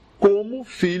como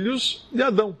filhos de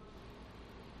Adão.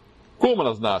 Como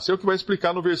elas nascem? É o que vai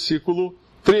explicar no versículo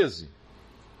 13.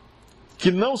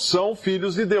 Que não são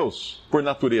filhos de Deus, por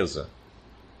natureza.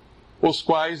 Os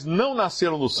quais não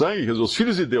nasceram do sangue, quer dizer, os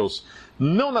filhos de Deus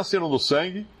não nasceram do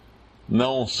sangue,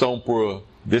 não são por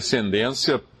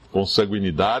descendência,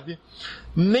 consanguinidade,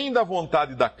 nem da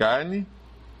vontade da carne,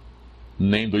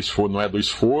 nem do esforço, não é do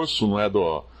esforço, não é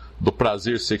do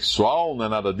prazer sexual, não é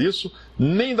nada disso,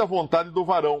 nem da vontade do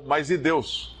varão, mas de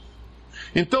Deus.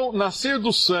 Então, nascer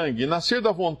do sangue, nascer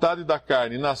da vontade da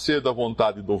carne, nascer da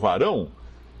vontade do varão,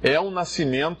 é um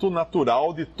nascimento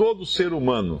natural de todo ser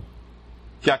humano,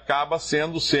 que acaba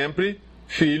sendo sempre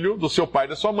filho do seu pai e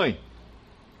da sua mãe.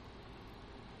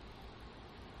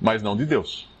 mas não de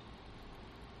Deus.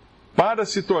 Para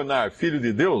se tornar filho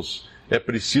de Deus, é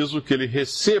preciso que ele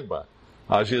receba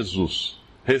a Jesus.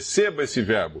 Receba esse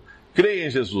verbo. Creia em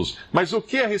Jesus. Mas o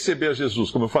que é receber a Jesus?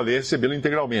 Como eu falei, é recebê-lo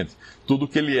integralmente. Tudo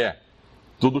que ele é.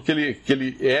 Tudo que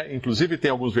ele é. Inclusive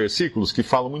tem alguns versículos que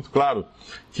falam muito claro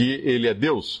que ele é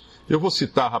Deus. Eu vou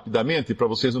citar rapidamente para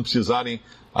vocês não precisarem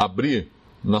abrir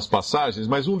nas passagens,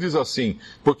 mas um diz assim: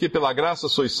 porque pela graça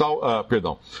sois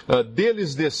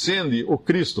deles descende o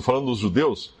Cristo, falando dos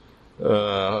judeus.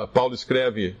 Paulo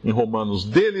escreve em Romanos: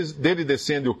 dele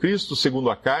descende o Cristo segundo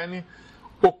a carne,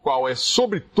 o qual é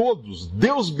sobre todos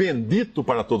Deus bendito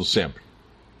para todo sempre.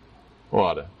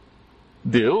 Ora,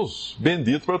 Deus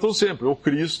bendito para todo sempre. O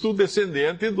Cristo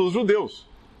descendente dos judeus.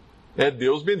 É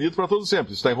Deus bendito para todo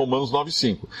sempre. Isso está em Romanos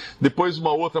 9,5. Depois,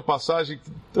 uma outra passagem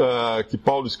que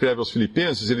Paulo escreve aos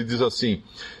Filipenses, ele diz assim: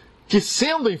 que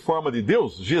sendo em forma de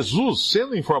Deus, Jesus,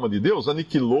 sendo em forma de Deus,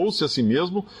 aniquilou-se a si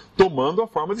mesmo, tomando a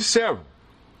forma de servo.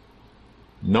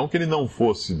 Não que ele não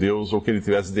fosse Deus, ou que ele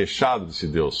tivesse deixado de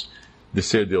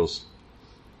ser Deus.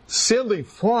 Sendo em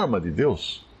forma de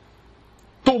Deus,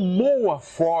 tomou a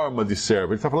forma de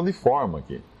servo. Ele está falando de forma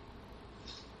aqui.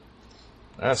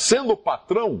 Sendo o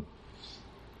patrão,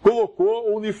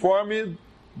 colocou o uniforme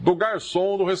do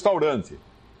garçom do restaurante.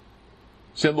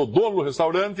 Sendo o dono do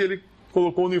restaurante, ele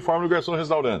colocou o uniforme do garçom do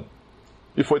restaurante.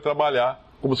 E foi trabalhar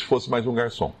como se fosse mais um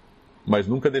garçom. Mas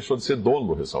nunca deixou de ser dono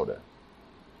do restaurante.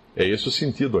 É esse o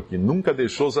sentido aqui. Nunca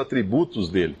deixou os atributos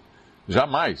dele.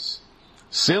 Jamais.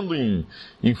 Sendo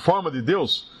em forma de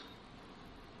Deus,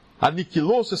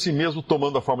 aniquilou-se a si mesmo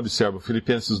tomando a forma de servo.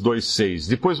 Filipenses 2,6.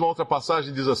 Depois uma outra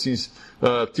passagem diz assim,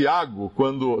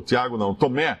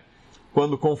 Tomé,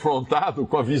 quando confrontado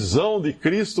com a visão de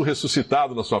Cristo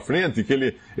ressuscitado na sua frente, que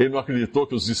ele não acreditou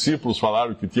que os discípulos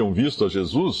falaram que tinham visto a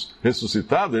Jesus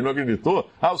ressuscitado, ele não acreditou.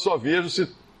 Eu só vejo se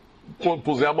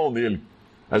puser a mão nele.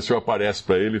 Aí o Senhor aparece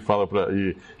para ele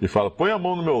e fala, põe a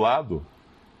mão no meu lado,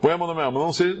 põe a mão na minha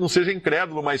mão, não seja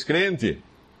incrédulo, mas crente.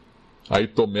 Aí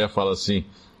Tomé fala assim: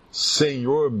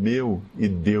 Senhor meu e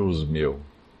Deus meu.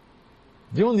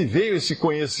 De onde veio esse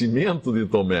conhecimento de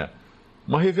Tomé?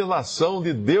 Uma revelação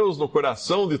de Deus no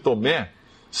coração de Tomé.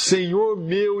 Senhor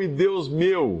meu e Deus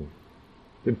meu.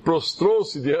 Ele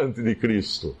prostrou-se diante de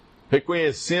Cristo,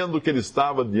 reconhecendo que ele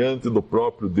estava diante do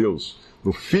próprio Deus,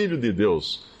 do Filho de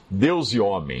Deus, Deus e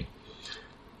homem.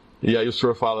 E aí o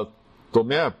Senhor fala: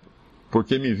 Tomé,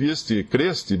 porque me viste e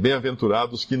creste,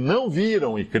 bem-aventurados que não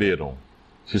viram e creram.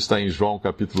 Isso está em João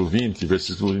capítulo 20,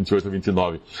 versículos 28 a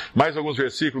 29. Mais alguns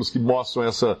versículos que mostram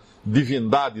essa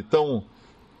divindade tão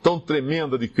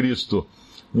tremenda de Cristo.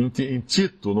 Em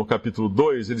Tito, no capítulo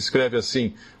 2, ele escreve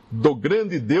assim: do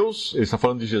grande Deus, ele está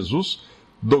falando de Jesus,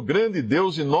 do grande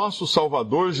Deus e nosso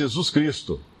Salvador Jesus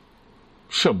Cristo.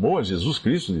 Chamou a Jesus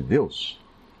Cristo de Deus.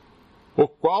 O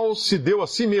qual se deu a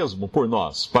si mesmo por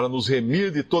nós, para nos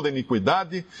remir de toda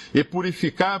iniquidade e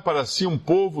purificar para si um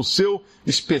povo seu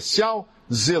especial,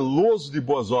 zeloso de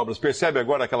boas obras. Percebe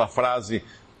agora aquela frase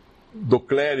do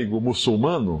clérigo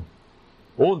muçulmano?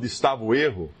 Onde estava o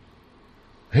erro?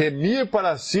 Remir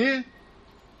para si,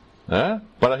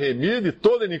 para remir de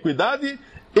toda iniquidade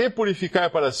e purificar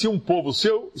para si um povo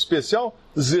seu especial,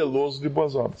 zeloso de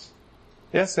boas obras.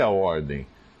 Essa é a ordem.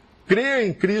 Crer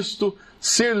em Cristo,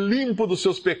 ser limpo dos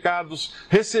seus pecados,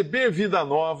 receber vida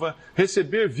nova,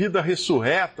 receber vida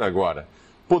ressurreta agora.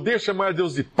 Poder chamar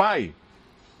Deus de Pai,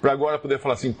 para agora poder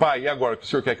falar assim: Pai, e agora o que o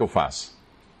Senhor quer que eu faça?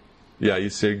 E aí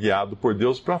ser guiado por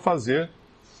Deus para fazer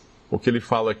o que ele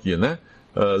fala aqui,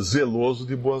 zeloso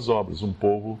de boas obras, um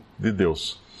povo de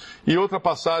Deus. E outra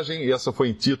passagem, e essa foi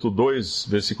em Tito 2,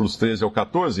 versículos 13 ao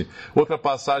 14, outra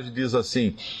passagem diz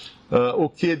assim: o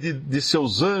que de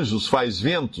seus anjos faz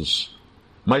ventos,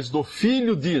 mas do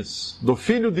Filho diz,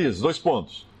 dois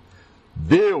pontos,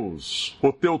 Deus,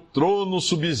 o teu trono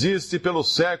subsiste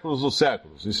pelos séculos dos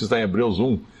séculos. Isso está em Hebreus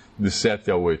 1, de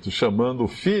 7 a 8, chamando o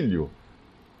Filho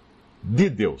de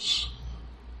Deus,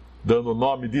 dando o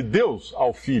nome de Deus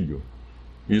ao Filho.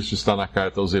 Isso está na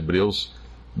carta aos Hebreus,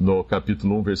 no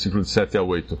capítulo 1, versículo de 7 a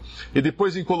 8. E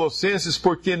depois em Colossenses: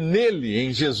 porque nele,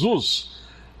 em Jesus,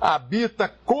 habita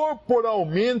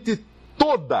corporalmente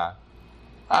toda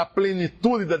a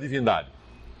plenitude da divindade.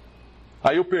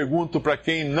 Aí eu pergunto para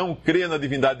quem não crê na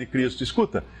divindade de Cristo: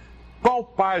 escuta, qual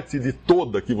parte de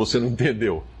toda que você não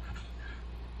entendeu?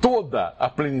 Toda a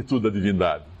plenitude da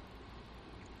divindade.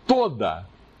 Toda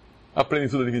a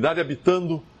plenitude da divindade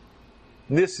habitando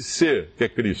nesse ser que é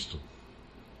Cristo.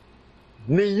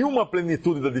 Nenhuma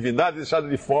plenitude da divindade é deixada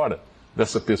de fora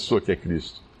dessa pessoa que é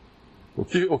Cristo.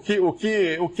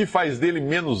 O que faz dele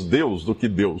menos Deus do que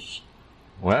Deus?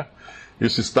 Não é?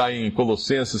 Isso está em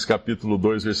Colossenses capítulo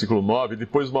 2, versículo 9.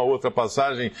 Depois uma outra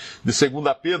passagem de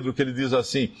 2 Pedro, que ele diz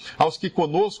assim: aos que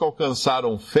conosco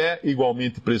alcançaram fé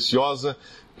igualmente preciosa,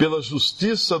 pela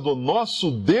justiça do nosso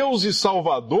Deus e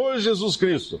Salvador Jesus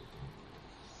Cristo.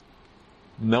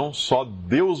 Não só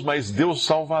Deus, mas Deus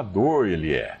Salvador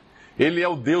Ele é. Ele é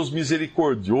o Deus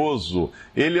misericordioso.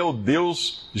 Ele é o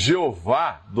Deus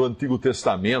Jeová do Antigo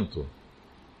Testamento.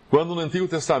 Quando no Antigo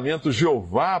Testamento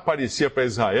Jeová aparecia para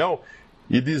Israel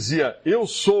e dizia, eu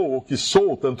sou o que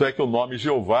sou, tanto é que o nome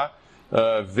Jeová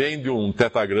vem de um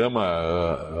tetragrama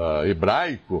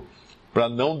hebraico, para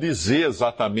não dizer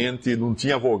exatamente, não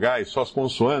tinha vogais, só as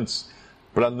consoantes,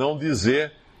 para não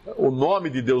dizer o nome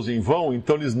de Deus em vão,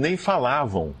 então eles nem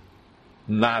falavam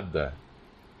nada.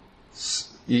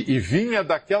 E vinha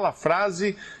daquela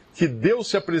frase que Deus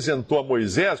se apresentou a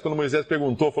Moisés, quando Moisés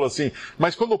perguntou, falou assim,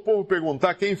 mas quando o povo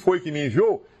perguntar quem foi que me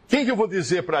enviou, quem que eu vou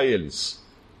dizer para eles?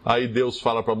 Aí Deus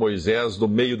fala para Moisés, no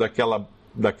meio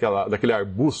daquele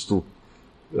arbusto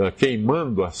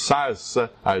queimando, a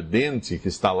sarça ardente que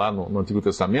está lá no Antigo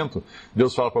Testamento,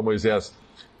 Deus fala para Moisés,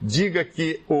 diga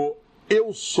que o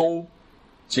eu sou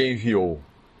te enviou.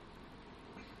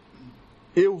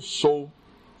 Eu sou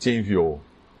te enviou.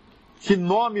 Que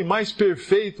nome mais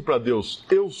perfeito para Deus?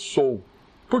 Eu sou.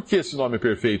 Por que esse nome é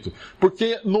perfeito?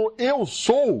 Porque no eu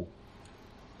sou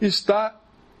está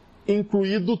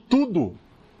incluído tudo.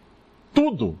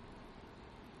 Tudo.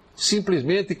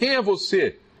 Simplesmente, quem é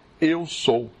você? Eu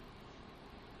sou.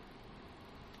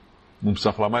 Não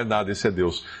precisa falar mais nada, esse é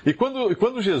Deus. E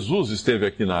quando Jesus esteve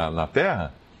aqui na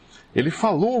Terra, ele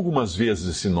falou algumas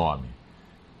vezes esse nome.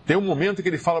 Tem um momento que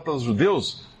ele fala para os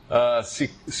judeus,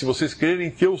 se vocês crerem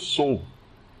que eu sou.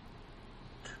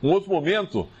 Um outro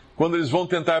momento, quando eles vão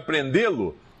tentar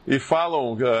prendê-lo, e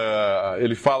falam,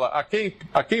 ele fala,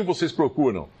 a quem vocês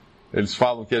procuram? Eles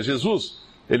falam que é Jesus.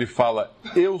 Ele fala,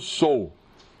 eu sou.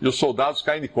 E os soldados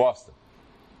caem de costa.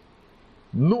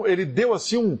 Ele deu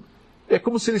assim é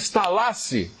como se ele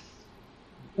estalasse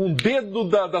um dedo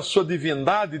da sua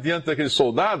divindade diante daqueles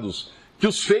soldados, que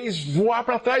os fez voar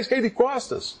para trás, cair de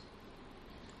costas.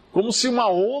 Como se uma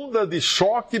onda de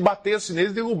choque batesse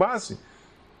neles e derrubasse.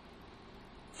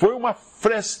 Foi uma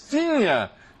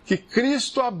frestinha que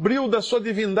Cristo abriu da sua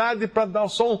divindade para dar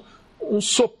só um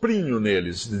soprinho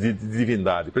neles de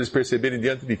divindade, para eles perceberem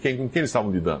diante de com quem eles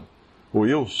estavam lidando. O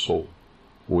eu sou.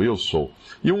 O eu sou.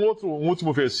 E um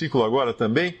último versículo agora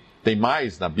também, tem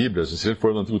mais na Bíblia, se você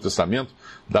for no Antigo Testamento,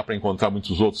 dá para encontrar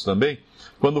muitos outros também.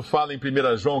 Quando fala em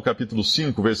 1 João capítulo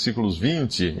 5, versículos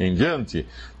 20 em diante,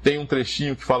 tem um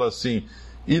trechinho que fala assim,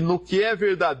 e no que é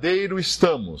verdadeiro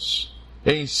estamos,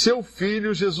 em seu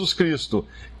Filho Jesus Cristo.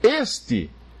 Este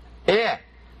é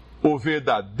o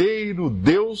verdadeiro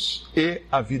Deus e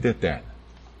a vida eterna.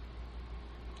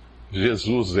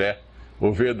 Jesus é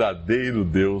o verdadeiro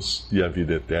Deus e a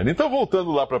vida eterna. Então,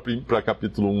 voltando lá para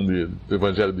capítulo 1 do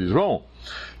Evangelho de João,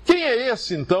 quem é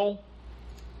esse, então,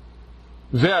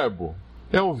 verbo?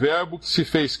 É o verbo que se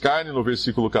fez carne, no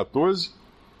versículo 14,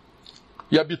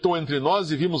 e habitou entre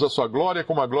nós, e vimos a sua glória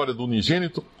como a glória do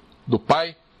unigênito, do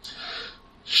Pai,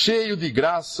 cheio de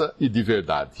graça e de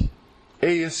verdade.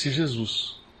 É esse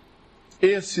Jesus,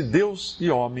 esse Deus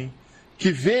e homem,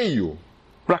 que veio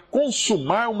para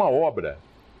consumar uma obra.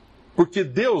 Porque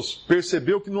Deus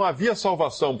percebeu que não havia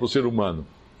salvação para o ser humano,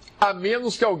 a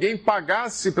menos que alguém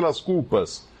pagasse pelas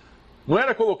culpas. Não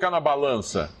era colocar na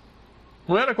balança.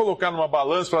 Não era colocar numa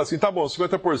balança e falar assim, tá bom,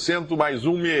 50% mais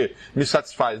um me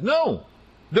satisfaz. Não!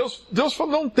 Deus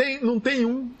falou, não tem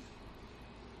um.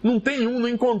 Não tem um, não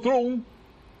encontrou um.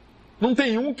 Não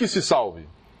tem um que se salve.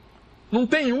 Não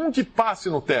tem um que passe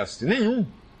no teste, nenhum.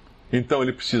 Então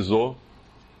ele precisou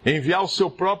enviar o seu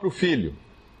próprio filho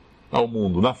ao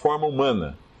mundo, na forma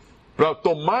humana, para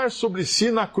tomar sobre si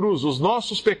na cruz os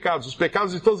nossos pecados, os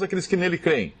pecados de todos aqueles que nele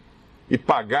creem, e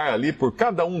pagar ali por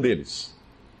cada um deles.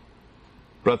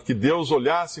 Para que Deus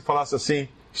olhasse e falasse assim,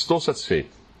 estou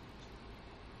satisfeito.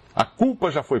 A culpa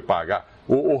já foi paga,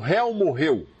 o réu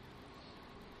morreu,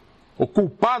 o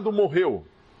culpado morreu.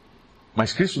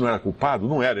 Mas Cristo não era culpado?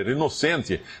 Não era, era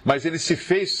inocente, mas ele se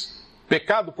fez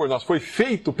pecado por nós, foi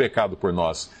feito pecado por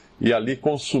nós. E ali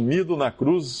consumido na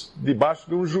cruz, debaixo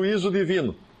de um juízo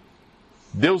divino.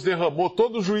 Deus derramou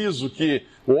todo o juízo que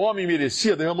o homem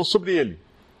merecia, derramou sobre ele.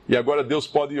 E agora Deus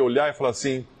pode olhar e falar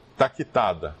assim, está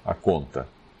quitada a conta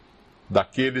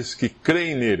daqueles que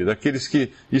creem nele, daqueles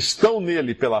que estão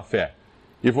nele pela fé.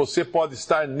 E você pode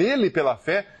estar nele pela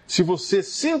fé se você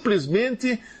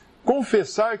simplesmente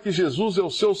confessar que Jesus é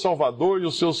o seu Salvador e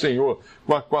o seu Senhor.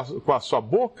 Com a sua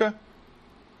boca,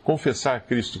 confessar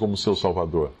Cristo como seu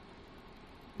Salvador.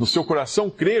 No seu coração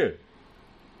crer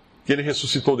que ele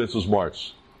ressuscitou dentre os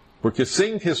mortos. Porque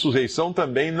sem ressurreição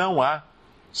também não há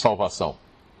salvação.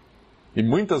 E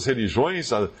muitas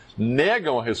religiões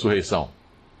negam a ressurreição.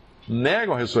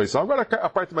 Negam a ressurreição. Agora a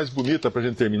parte mais bonita para a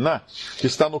gente terminar,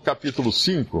 está no capítulo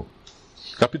 5,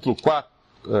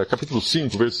 capítulo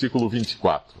 5, versículo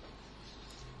 24.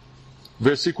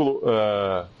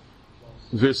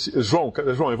 João,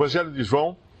 Evangelho de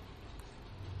João,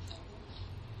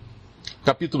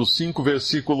 capítulo 5,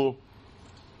 versículo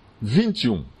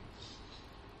 21.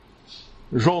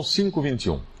 João 5,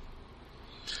 21.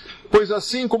 Pois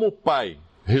assim como o Pai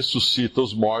ressuscita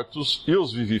os mortos e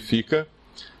os vivifica,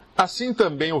 assim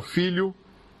também o Filho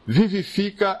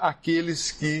vivifica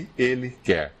aqueles que Ele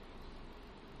quer.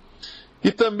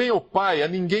 E também o Pai a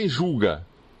ninguém julga,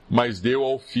 mas deu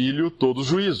ao Filho todo o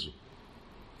juízo.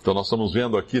 Então nós estamos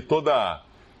vendo aqui toda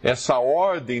essa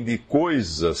ordem de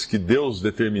coisas que Deus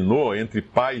determinou entre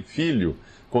Pai e Filho,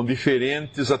 com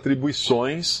diferentes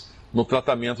atribuições no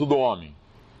tratamento do homem.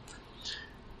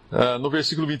 No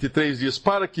versículo 23 diz,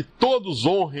 para que todos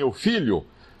honrem o Filho,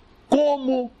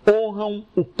 como honram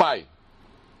o Pai.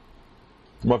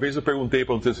 Uma vez eu perguntei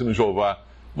para um testemunho de Jeová,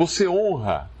 você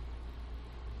honra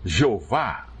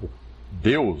Jeová,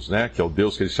 Deus, né, que é o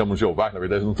Deus que eles chamam de Jeová, que na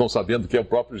verdade não estão sabendo que é o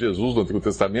próprio Jesus do Antigo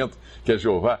Testamento, que é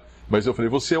Jeová, mas eu falei,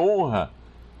 você honra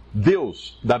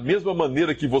Deus da mesma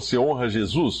maneira que você honra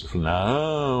Jesus? Eu falei,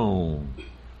 não,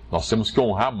 nós temos que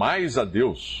honrar mais a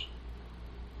Deus.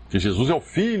 Que Jesus é o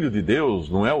Filho de Deus,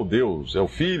 não é o Deus, é o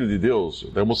Filho de Deus.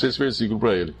 Eu mostrei esse versículo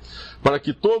para ele. Para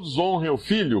que todos honrem o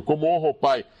Filho como honra o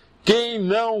Pai. Quem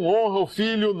não honra o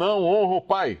Filho, não honra o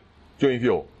Pai que o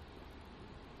enviou.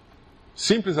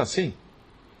 Simples assim.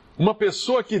 Uma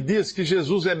pessoa que diz que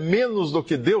Jesus é menos do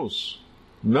que Deus,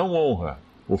 não honra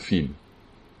o Filho.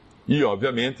 E,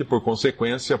 obviamente, por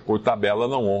consequência, por tabela,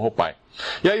 não honra o Pai.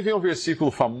 E aí vem um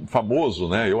versículo famoso,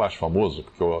 né? Eu acho famoso,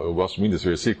 porque eu gosto muito desse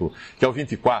versículo, que é o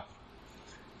 24.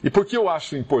 E por que eu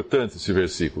acho importante esse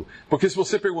versículo? Porque se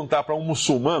você perguntar para um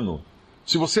muçulmano,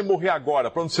 se você morrer agora,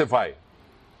 para onde você vai?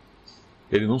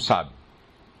 Ele não sabe.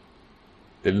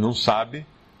 Ele não sabe,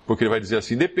 porque ele vai dizer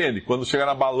assim, depende, quando chegar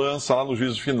na balança, lá no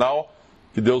juízo final,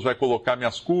 que Deus vai colocar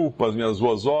minhas culpas, minhas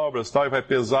boas obras e tal, e vai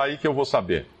pesar aí que eu vou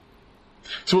saber.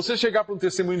 Se você chegar para um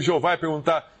testemunho de Jeová e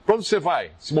perguntar, para onde você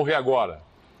vai, se morrer agora?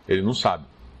 Ele não sabe.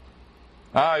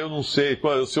 Ah, eu não sei,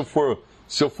 se eu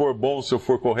for bom, se eu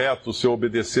for correto, se eu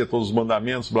obedecer todos os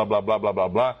mandamentos, blá, blá, blá, blá, blá,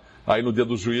 blá, aí no dia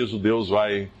do juízo Deus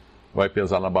vai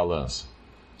pesar na balança.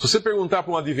 Se você perguntar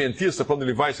para um adventista, para onde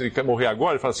ele vai, se ele quer morrer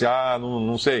agora, ele fala assim,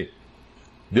 não sei.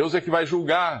 Deus é que vai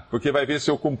julgar, porque vai ver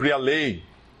se eu cumpri a lei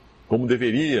como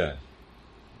deveria.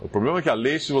 O problema é que a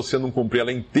lei, se você não cumprir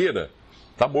ela inteira,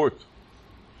 está morto.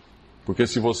 Porque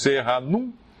se você errar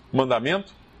num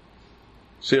mandamento,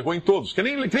 você errou em todos. Que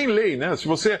nem lei, né? Se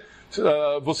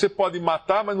você pode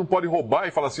matar, mas não pode roubar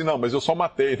e falar assim, não, mas eu só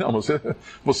matei. Não,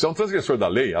 você é um transgressor da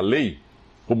lei, a lei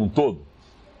como um todo.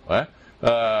 Não é?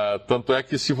 Tanto é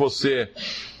que se você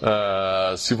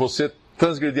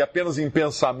transgredir apenas em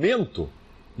pensamento,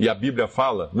 e a Bíblia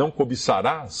fala, não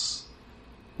cobiçarás,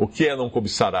 o que é não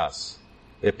cobiçarás?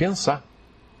 É pensar,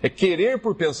 é querer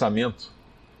por pensamento.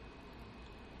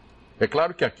 É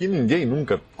claro que aqui ninguém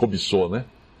nunca cobiçou, né?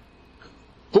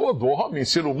 Todo homem,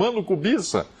 ser humano,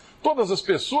 cobiça. Todas as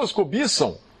pessoas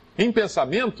cobiçam em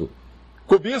pensamento.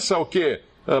 Cobiça o quê?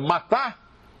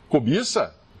 Matar?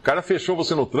 Cobiça? O cara fechou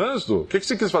você no trânsito? O que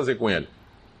você quis fazer com ele?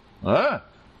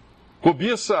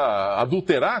 Cobiça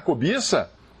adulterar?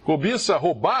 Cobiça? Cobiça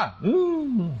roubar?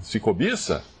 Se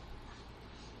cobiça.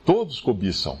 Todos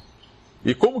cobiçam.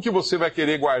 E como que você vai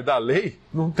querer guardar a lei?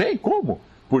 Não tem como.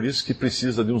 Por isso que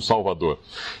precisa de um Salvador.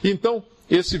 Então,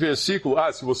 esse versículo,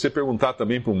 se você perguntar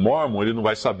também para um mormon, ele não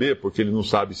vai saber, porque ele não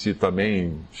sabe se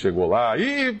também chegou lá,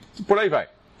 e por aí vai.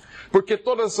 Porque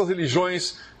todas essas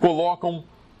religiões colocam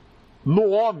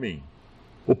no homem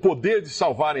o poder de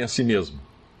salvarem a si mesmo,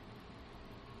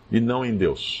 e não em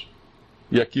Deus.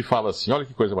 E aqui fala assim, olha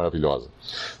que coisa maravilhosa.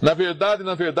 Na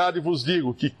verdade vos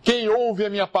digo que quem ouve a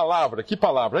minha palavra, que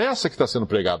palavra? É essa que está sendo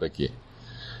pregada aqui.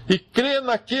 E crê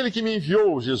naquele que me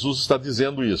enviou, Jesus está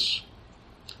dizendo isso,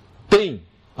 tem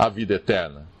a vida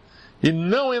eterna, e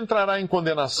não entrará em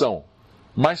condenação,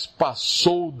 mas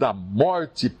passou da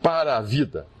morte para a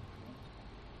vida.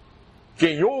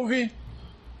 Quem ouve,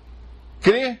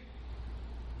 crê,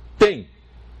 tem.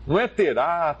 Não é ter,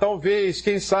 talvez,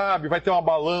 quem sabe, vai ter uma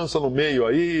balança no meio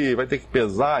aí, vai ter que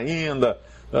pesar ainda.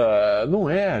 Não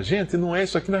é, gente, não é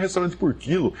isso aqui, não é restaurante por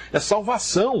quilo, é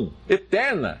salvação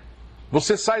eterna.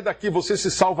 Você sai daqui, você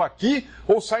se salva aqui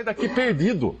ou sai daqui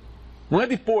perdido. Não é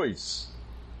depois.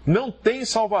 Não tem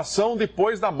salvação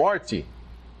depois da morte.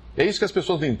 É isso que as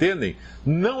pessoas não entendem.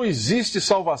 Não existe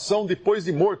salvação depois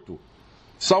de morto.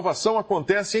 Salvação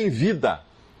acontece em vida.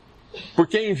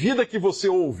 Porque é em vida que você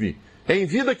ouve, é em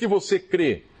vida que você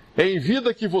crê, é em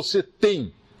vida que você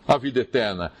tem a vida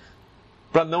eterna.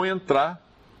 Para não entrar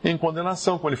em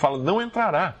condenação. Quando ele fala, não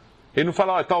entrará. Ele não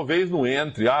fala, talvez não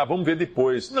entre, vamos ver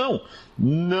depois. Não,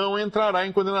 não entrará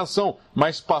em condenação,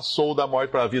 mas passou da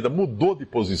morte para a vida, mudou de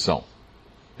posição.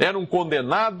 Era um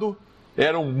condenado,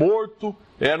 era um morto,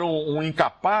 era um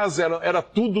incapaz, era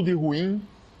tudo de ruim,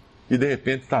 e de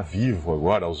repente está vivo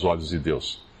agora aos olhos de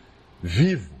Deus.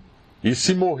 Vivo. E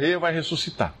se morrer, vai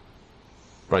ressuscitar,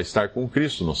 para estar com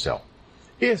Cristo no céu.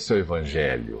 Esse é o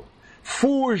Evangelho.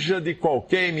 Fuja de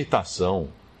qualquer imitação.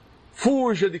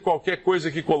 Fuja de qualquer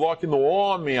coisa que coloque no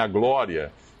homem a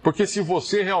glória. Porque se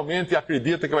você realmente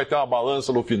acredita que vai ter uma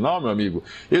balança no final, meu amigo,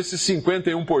 esse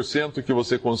 51% que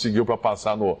você conseguiu para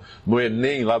passar no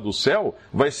Enem lá do céu,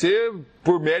 vai ser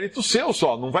por mérito seu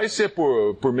só, não vai ser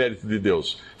por mérito de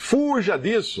Deus. Fuja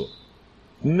disso.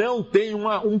 Não tem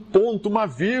um ponto, uma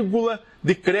vírgula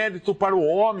de crédito para o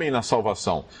homem na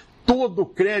salvação. Todo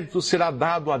crédito será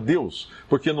dado a Deus,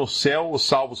 porque no céu os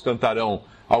salvos cantarão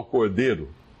ao Cordeiro.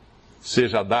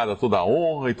 Seja dada toda a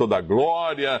honra e toda a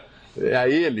glória a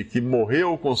Ele que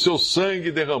morreu com seu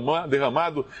sangue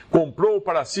derramado, comprou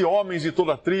para si homens de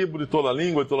toda tribo, de toda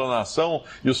língua, de toda nação,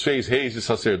 e os fez reis e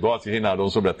sacerdotes e reinarão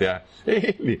sobre a terra.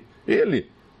 Ele.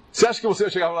 Você acha que você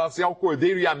vai chegar lá assim, ao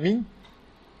Cordeiro e a mim?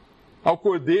 Ao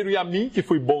Cordeiro e a mim, que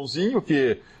fui bonzinho,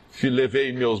 que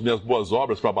levei minhas boas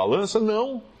obras para a balança?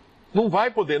 Não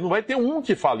vai poder, não vai ter um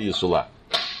que fale isso lá.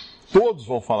 Todos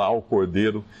vão falar ao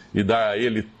Cordeiro e dar a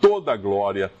Ele toda a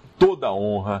glória, toda a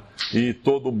honra e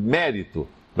todo o mérito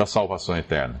da salvação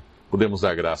eterna. Podemos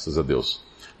dar graças a Deus.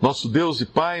 Nosso Deus e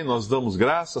Pai, nós damos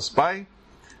graças, Pai,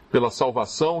 pela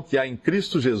salvação que há em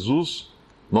Cristo Jesus,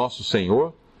 nosso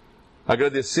Senhor.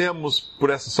 Agradecemos por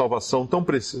essa salvação tão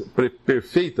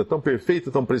perfeita,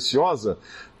 tão preciosa,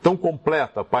 tão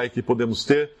completa, Pai, que podemos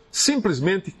ter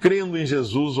simplesmente crendo em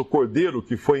Jesus, o Cordeiro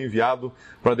que foi enviado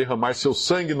para derramar seu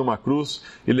sangue numa cruz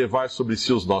e levar sobre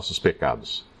si os nossos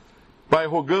pecados. Pai,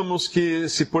 rogamos que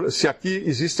se aqui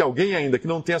existe alguém ainda que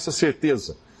não tem essa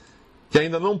certeza, que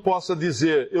ainda não possa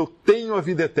dizer, eu tenho a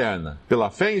vida eterna, pela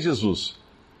fé em Jesus,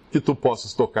 que tu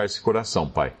possas tocar esse coração,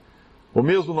 Pai. O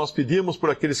mesmo nós pedimos por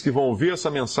aqueles que vão ouvir essa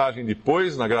mensagem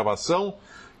depois, na gravação,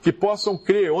 que possam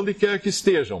crer onde quer que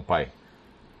estejam, Pai,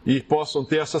 e possam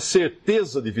ter essa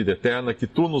certeza de vida eterna que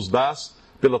tu nos dás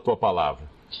pela tua palavra.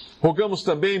 Rogamos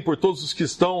também por todos os que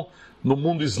estão no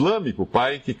mundo islâmico,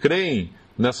 Pai, que creem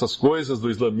nessas coisas do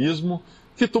islamismo,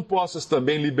 que tu possas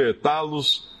também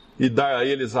libertá-los e dar a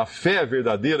eles a fé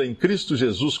verdadeira em Cristo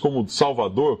Jesus como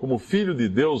Salvador, como Filho de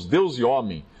Deus, Deus e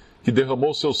homem, que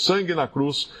derramou seu sangue na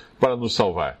cruz para nos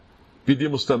salvar.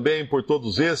 Pedimos também por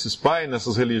todos esses, Pai,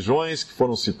 nessas religiões que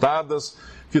foram citadas,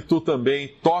 que tu também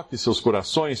toque seus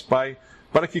corações, Pai,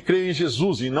 para que creiam em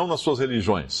Jesus e não nas suas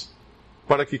religiões,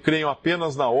 para que creiam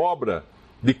apenas na obra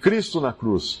de Cristo na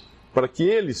cruz, para que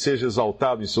Ele seja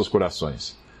exaltado em seus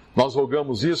corações. Nós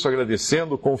rogamos isso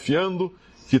agradecendo, confiando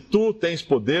que tu tens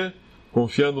poder,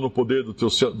 confiando no poder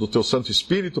do teu Santo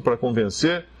Espírito para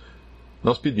convencer.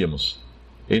 Nós pedimos,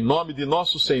 em nome de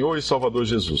nosso Senhor e Salvador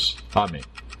Jesus. Amém.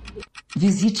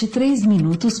 Visite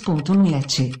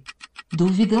 3minutos.net.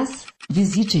 Dúvidas?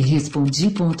 Visite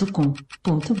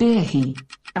respondi.com.br.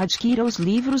 Adquira os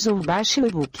livros ou baixe o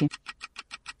e-book.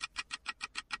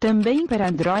 Também para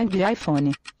Android e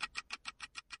iPhone.